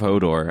city of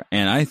Hodor,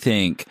 and I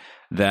think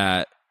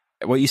that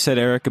what you said,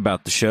 Eric,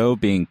 about the show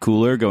being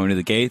cooler, going to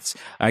the gates,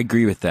 I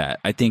agree with that.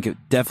 I think it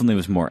definitely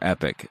was more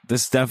epic.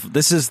 This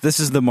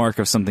is the mark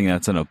of something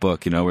that's in a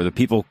book, where the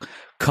people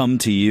come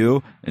to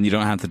you and you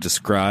don't have to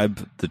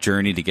describe the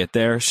journey to get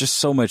there. It's just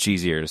so much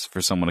easier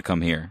for someone to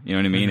come here. You know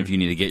what I mean? If you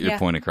need to get your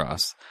point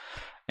across.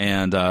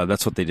 And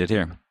that's what they did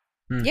here.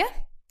 Yeah.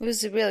 It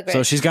was really great.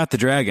 So she's got the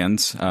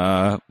dragons.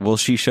 Will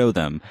she show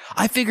them?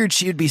 I figured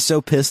she would be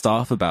so pissed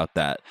off about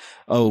that.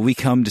 Oh, we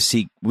come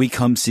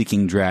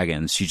seeking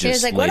dragons. She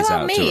just like, lays what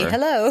about out me? to her.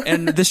 Hello.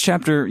 And this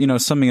chapter,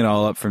 summing it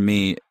all up for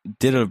me,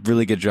 did a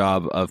really good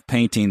job of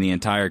painting the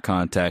entire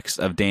context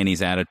of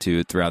Dany's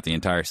attitude throughout the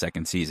entire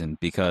second season,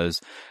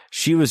 because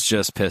she was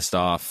just pissed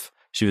off.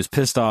 She was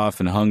pissed off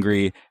and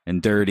hungry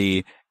and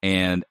dirty,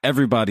 and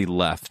everybody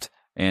left.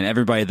 And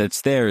everybody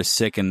that's there is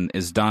sick and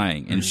is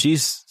dying. And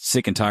she's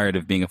sick and tired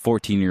of being a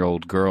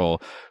 14-year-old girl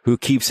who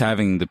keeps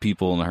having the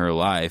people in her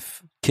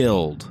life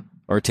killed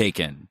or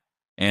taken.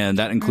 And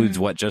that includes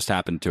what just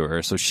happened to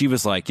her. So she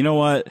was like, you know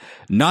what?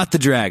 Not the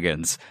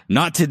dragons.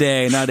 Not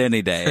today. Not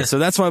any day. So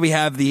that's why we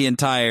have the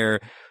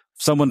entire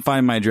someone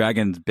find my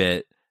dragons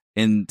bit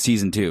in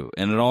season 2.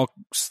 And it all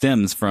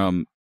stems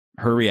from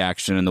her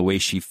reaction and the way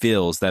she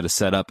feels that is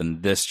set up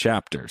in this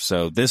chapter.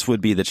 So this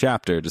would be the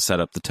chapter to set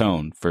up the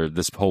tone for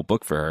this whole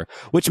book for her,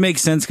 which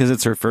makes sense because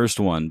it's her first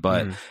one,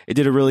 but it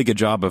did a really good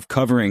job of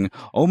covering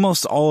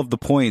almost all of the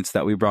points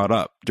that we brought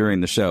up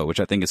during the show, which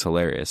I think is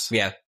hilarious.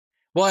 Yeah.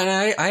 Well,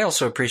 and I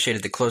also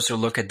appreciated the closer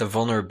look at the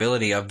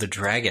vulnerability of the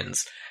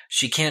dragons.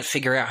 She can't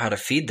figure out how to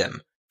feed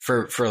them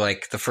for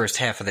like the first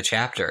half of the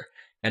chapter.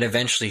 And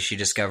eventually she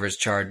discovers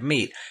charred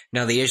meat.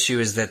 Now the issue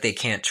is that they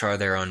can't char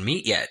their own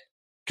meat yet,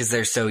 because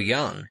they're so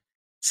young.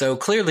 So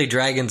clearly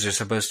dragons are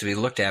supposed to be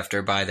looked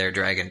after by their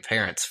dragon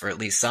parents for at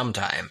least some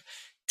time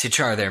to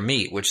char their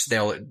meat, which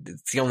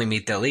it's the only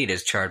meat they'll eat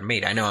is charred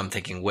meat. I know I'm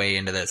thinking way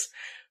into this,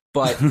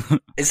 but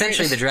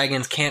essentially the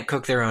dragons can't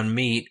cook their own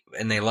meat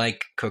and they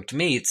like cooked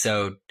meat.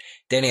 So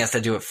Dany has to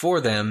do it for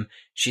them.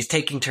 She's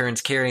taking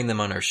turns carrying them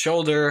on her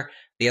shoulder.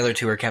 The other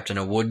two are kept in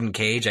a wooden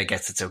cage. I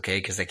guess it's okay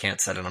because they can't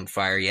set it on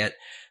fire yet.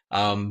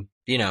 I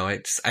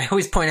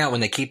always point out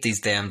when they keep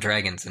these damn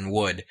dragons in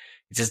wood,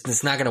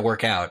 it's not going to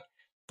work out,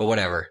 but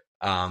whatever.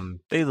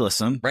 They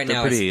listen. Right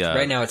now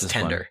it's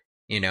tender,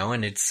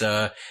 and it's,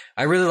 I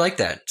really like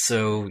that.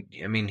 So,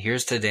 I mean,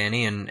 here's to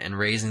Dany and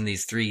raising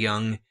these 3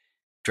 young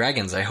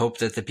dragons. I hope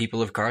that the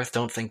people of Qarth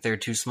don't think they're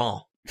too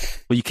small.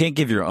 Well, you can't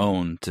give your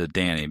own to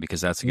Dany because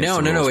that's against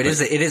the rules. No. It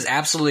is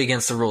absolutely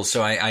against the rules.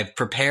 So I've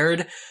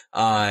prepared,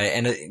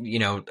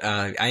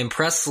 I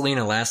impressed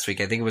Selena last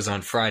week. I think it was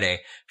on Friday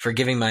for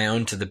giving my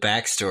own to the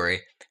backstory.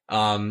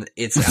 I'm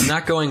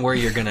not going where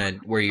you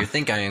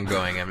think I am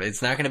going.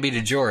 It's not going to be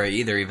to Jorah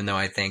either, even though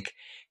I think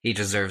he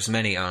deserves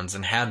many owns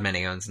and had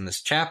many owns in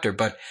this chapter.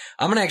 But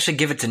I'm going to actually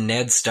give it to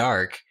Ned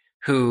Stark,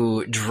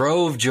 who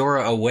drove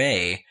Jorah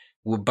away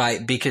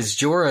because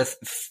Jorah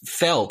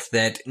felt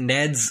that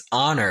Ned's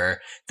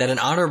honor, that an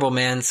honorable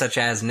man such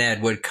as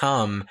Ned would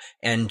come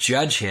and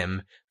judge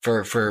him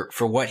for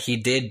what he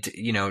did,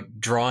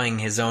 drawing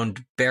his own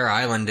Bear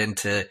Island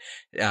into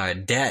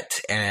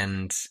debt,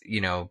 and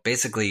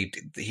basically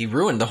he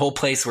ruined the whole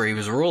place where he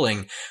was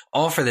ruling,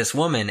 all for this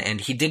woman,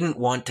 and he didn't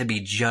want to be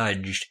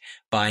judged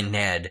by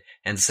Ned,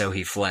 and so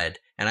he fled.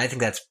 And I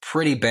think that's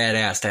pretty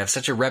badass to have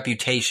such a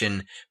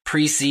reputation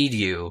precede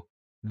you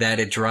that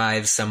it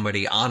drives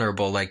somebody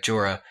honorable like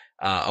Jorah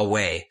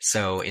away.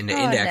 So into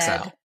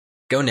exile.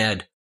 Go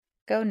Ned.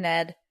 Go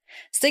Ned.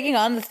 Sticking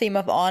on the theme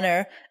of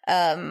honor,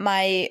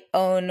 my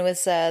own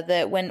was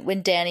that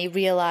when Dany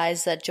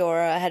realized that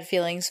Jorah had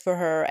feelings for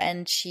her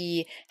and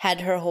she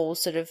had her whole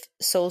sort of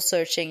soul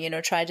searching,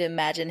 tried to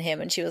imagine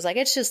him, and she was like,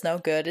 it's just no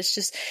good. It's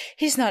just,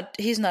 he's not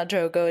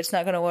Drogo. It's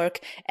not going to work.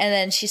 And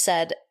then she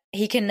said,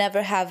 he can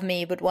never have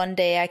me, but one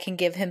day I can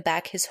give him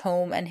back his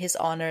home and his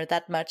honor.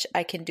 That much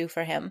I can do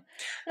for him.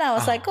 And I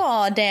was like,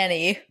 oh,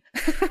 Dany.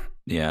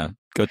 Yeah.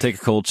 Go take a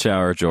cold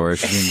shower, George.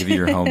 She's going to give you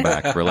your home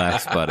back.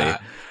 Relax, buddy.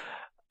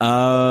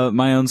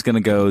 My own's going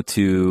to go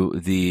to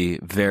the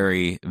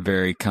very,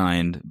 very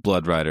kind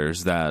Blood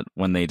Riders that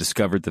when they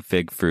discovered the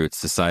fig fruits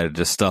decided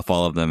to stuff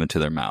all of them into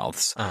their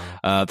mouths.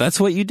 That's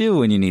what you do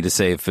when you need to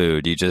save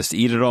food. You just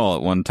eat it all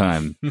at one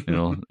time.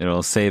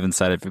 It'll save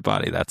inside of your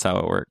body. That's how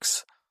it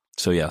works.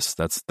 So yes,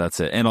 that's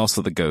it. And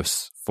also the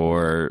ghosts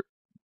for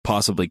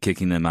possibly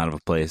kicking them out of a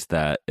place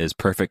that is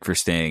perfect for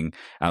staying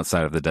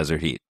outside of the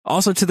desert heat.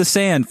 Also to the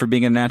sand for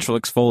being a natural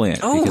exfoliant,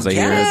 because I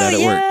hear that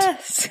it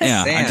worked.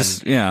 Yeah,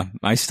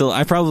 sand.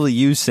 I probably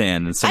use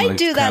sand in some of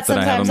the crap that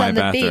I have in my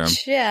bathroom.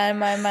 Beach. Yeah,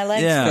 my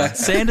legs. Yeah,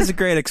 sand is a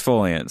great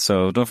exfoliant,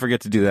 so don't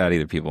forget to do that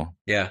either, people.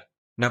 Yeah.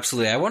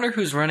 Absolutely. I wonder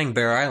who's running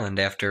Bear Island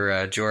after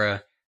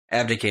Jorah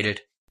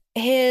abdicated.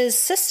 His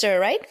sister,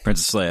 right?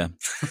 Princess Leia.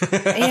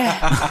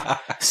 Yeah.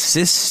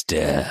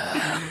 Sister.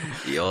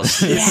 Your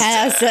sister. He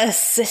has a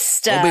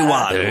sister.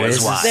 Obi-Wan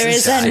there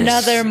is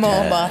another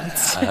moment.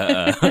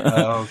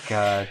 Oh,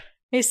 God.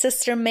 His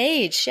sister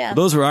Mage, yeah.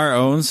 Those were our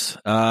owns.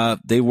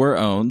 They were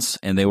owns,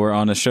 and they were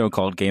on a show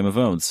called Game of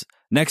Owns.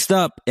 Next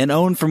up, an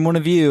own from one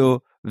of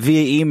you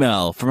via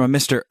email from a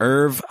Mr.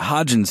 Irv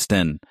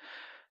Hodgenston.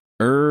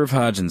 Irv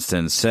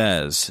Hodgenston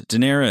says,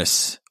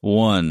 Daenerys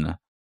 1.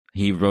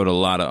 He wrote a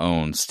lot of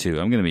owns, too.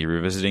 I'm going to be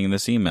revisiting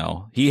this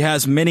email. He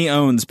has many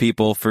owns,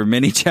 people, for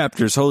many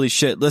chapters. Holy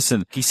shit.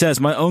 Listen, he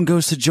says, my own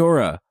goes to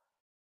Jorah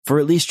for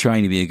at least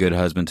trying to be a good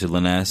husband to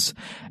Lyness.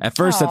 At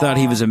first, I thought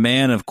he was a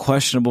man of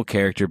questionable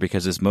character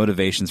because his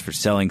motivations for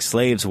selling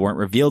slaves weren't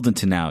revealed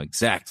until now.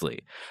 Exactly.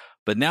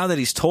 But now that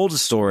he's told a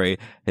story,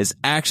 his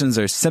actions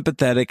are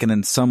sympathetic and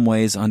in some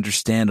ways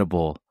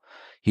understandable.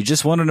 He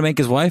just wanted to make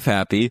his wife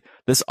happy.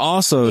 This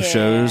also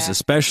shows,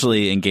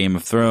 especially in Game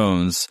of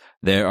Thrones,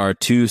 there are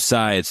two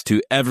sides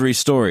to every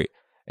story.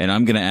 And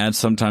I'm going to add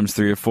sometimes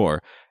 3 or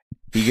 4.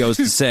 He goes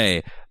to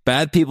say,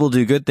 bad people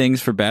do good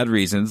things for bad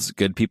reasons.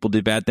 Good people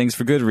do bad things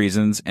for good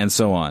reasons, and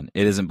so on.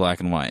 It isn't black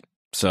and white.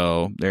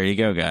 So there you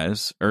go,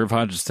 guys. Irv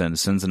Hodgson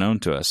sends an own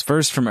to us.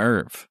 First from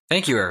Irv.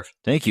 Thank you, Irv.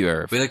 Thank you,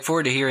 Irv. We look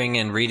forward to hearing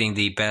and reading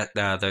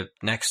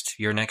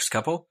your next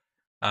couple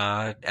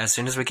as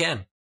soon as we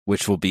can.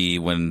 Which will be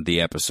when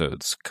the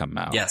episodes come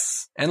out.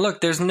 Yes. And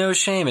look, there's no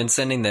shame in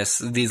sending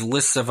these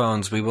lists of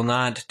owns.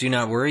 Do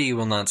not worry, you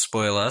will not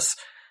spoil us.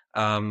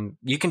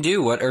 You can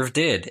do what Irv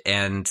did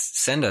and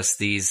send us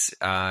these,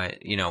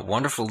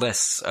 wonderful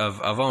lists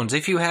of owns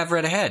if you have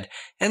read ahead.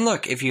 And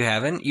look, if you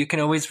haven't, you can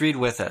always read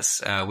with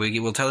us.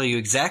 We will tell you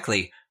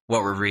exactly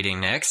what we're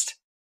reading next.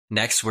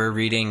 Next, we're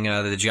reading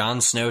the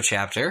Jon Snow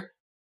chapter,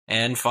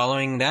 and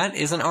following that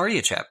is an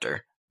Arya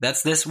chapter.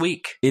 That's this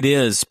week. It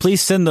is.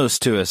 Please send those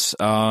to us.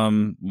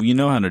 You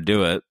know how to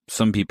do it.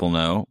 Some people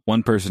know.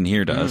 One person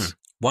here does.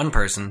 One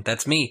person.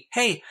 That's me.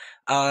 Hey,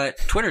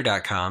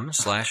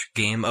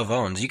 Twitter.com/Game of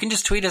Owns. You can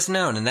just tweet us an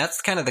own, and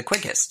that's kind of the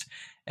quickest.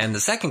 And the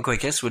second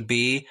quickest would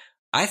be,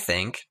 I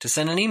think, to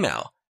send an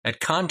email at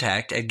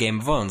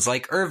contact@Game of Owns,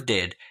 like Irv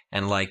did.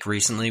 And like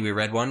recently we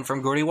read one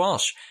from Gordy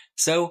Walsh.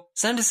 So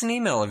send us an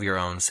email of your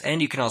owns.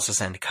 And you can also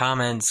send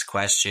comments,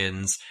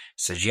 questions,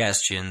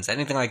 suggestions,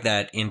 anything like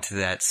that into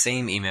that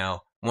same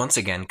email. Once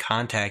again,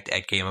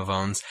 contact@Game of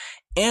Owns.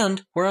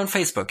 And we're on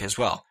Facebook as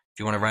well. If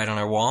you want to write on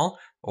our wall,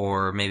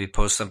 or maybe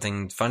post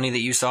something funny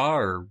that you saw,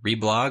 or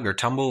reblog, or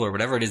tumble, or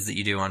whatever it is that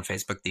you do on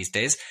Facebook these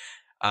days,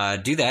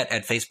 do that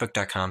at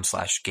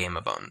facebook.com/Game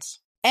of Owns.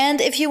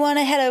 And if you want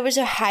to head over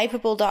to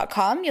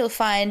Hypable.com, you'll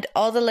find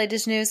all the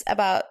latest news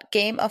about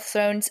Game of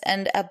Thrones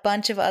and a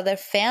bunch of other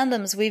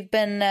fandoms. We've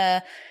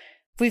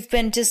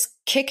been just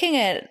kicking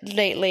it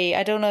lately.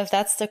 I don't know if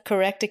that's the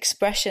correct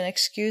expression.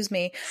 Excuse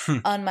me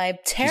on my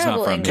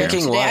terrible English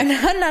today.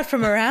 I'm not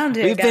from around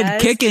here. We've been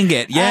kicking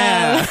it,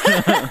 yeah.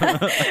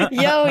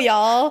 Yo,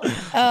 y'all.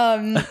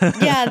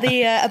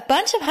 A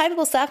bunch of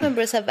Hypable staff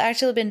members have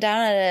actually been down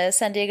at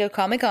San Diego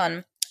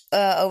Comic-Con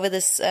over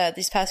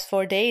these past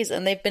 4 days,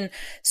 and they've been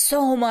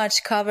so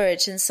much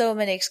coverage and so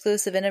many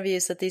exclusive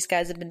interviews that these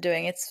guys have been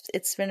doing.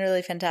 It's been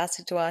really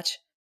fantastic to watch.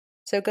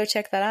 So go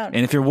check that out.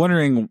 And if you're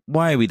wondering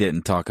why we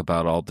didn't talk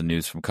about all the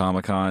news from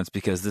Comic-Con, it's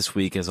because this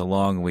week is a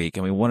long week,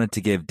 and we wanted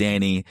to give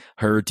Danny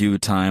her due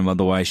time,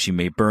 otherwise she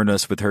may burn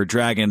us with her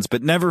dragons.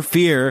 But never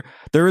fear,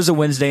 there is a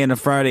Wednesday and a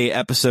Friday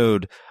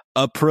episode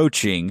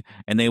approaching,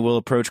 and they will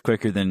approach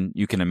quicker than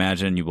you can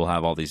imagine. You will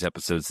have all these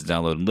episodes to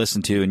download and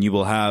listen to, and you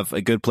will have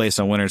a good place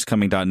on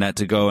winterscoming.net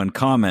to go and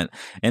comment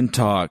and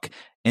talk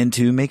and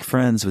to make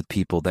friends with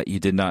people that you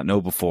did not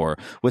know before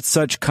with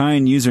such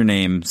kind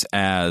usernames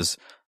as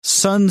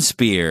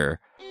Sunspear,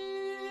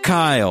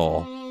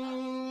 Kyle,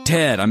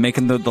 Ted. I'm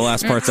making the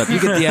last parts up. You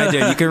get the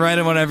idea. You can write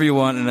them whenever you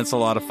want, and it's a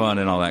lot of fun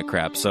and all that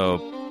crap. So,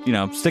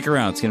 stick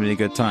around. It's going to be a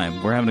good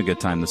time. We're having a good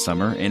time this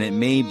summer, and it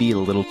may be a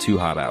little too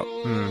hot out.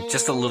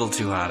 Just a little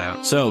too hot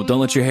out. So don't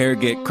let your hair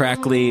get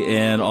crackly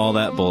and all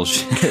that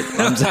bullshit.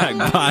 I'm Zach.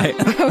 Bye.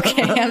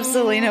 Okay, I'm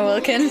Selena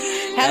Wilkin.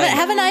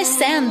 Have a nice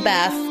sand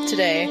bath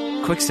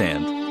today.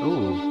 Quicksand.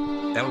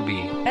 Ooh, that would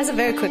be... That's a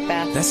very quick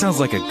bath. That sounds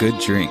like a good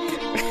drink.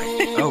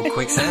 Oh,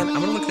 quicksand? I'm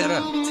going to look that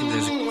up. See if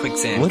there's a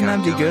quicksand. Wouldn't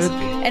that be good?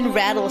 Recipe. And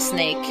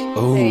rattlesnake.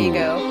 Oh. There you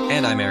go.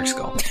 And I'm Eric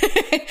Skull.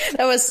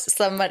 That was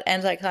somewhat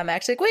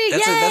anticlimactic.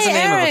 That's the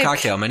name of a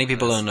cocktail. Many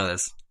people don't know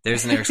this.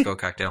 There's an Eric Skull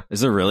cocktail.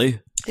 Is there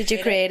really? Did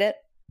you create it?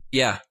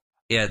 Yeah.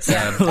 Yeah, it's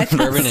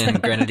bourbon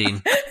and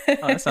grenadine.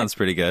 Oh, that sounds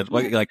pretty good.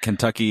 Like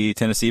Kentucky,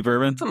 Tennessee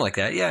bourbon? Something like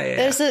that. Yeah.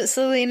 There's a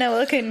Selena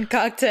Wilkin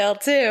cocktail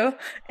too.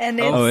 And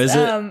it's, is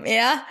it?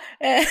 Yeah.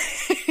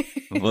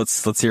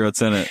 Let's hear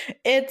what's in it.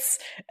 It's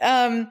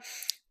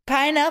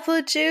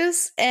pineapple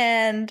juice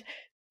and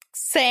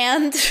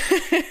sand.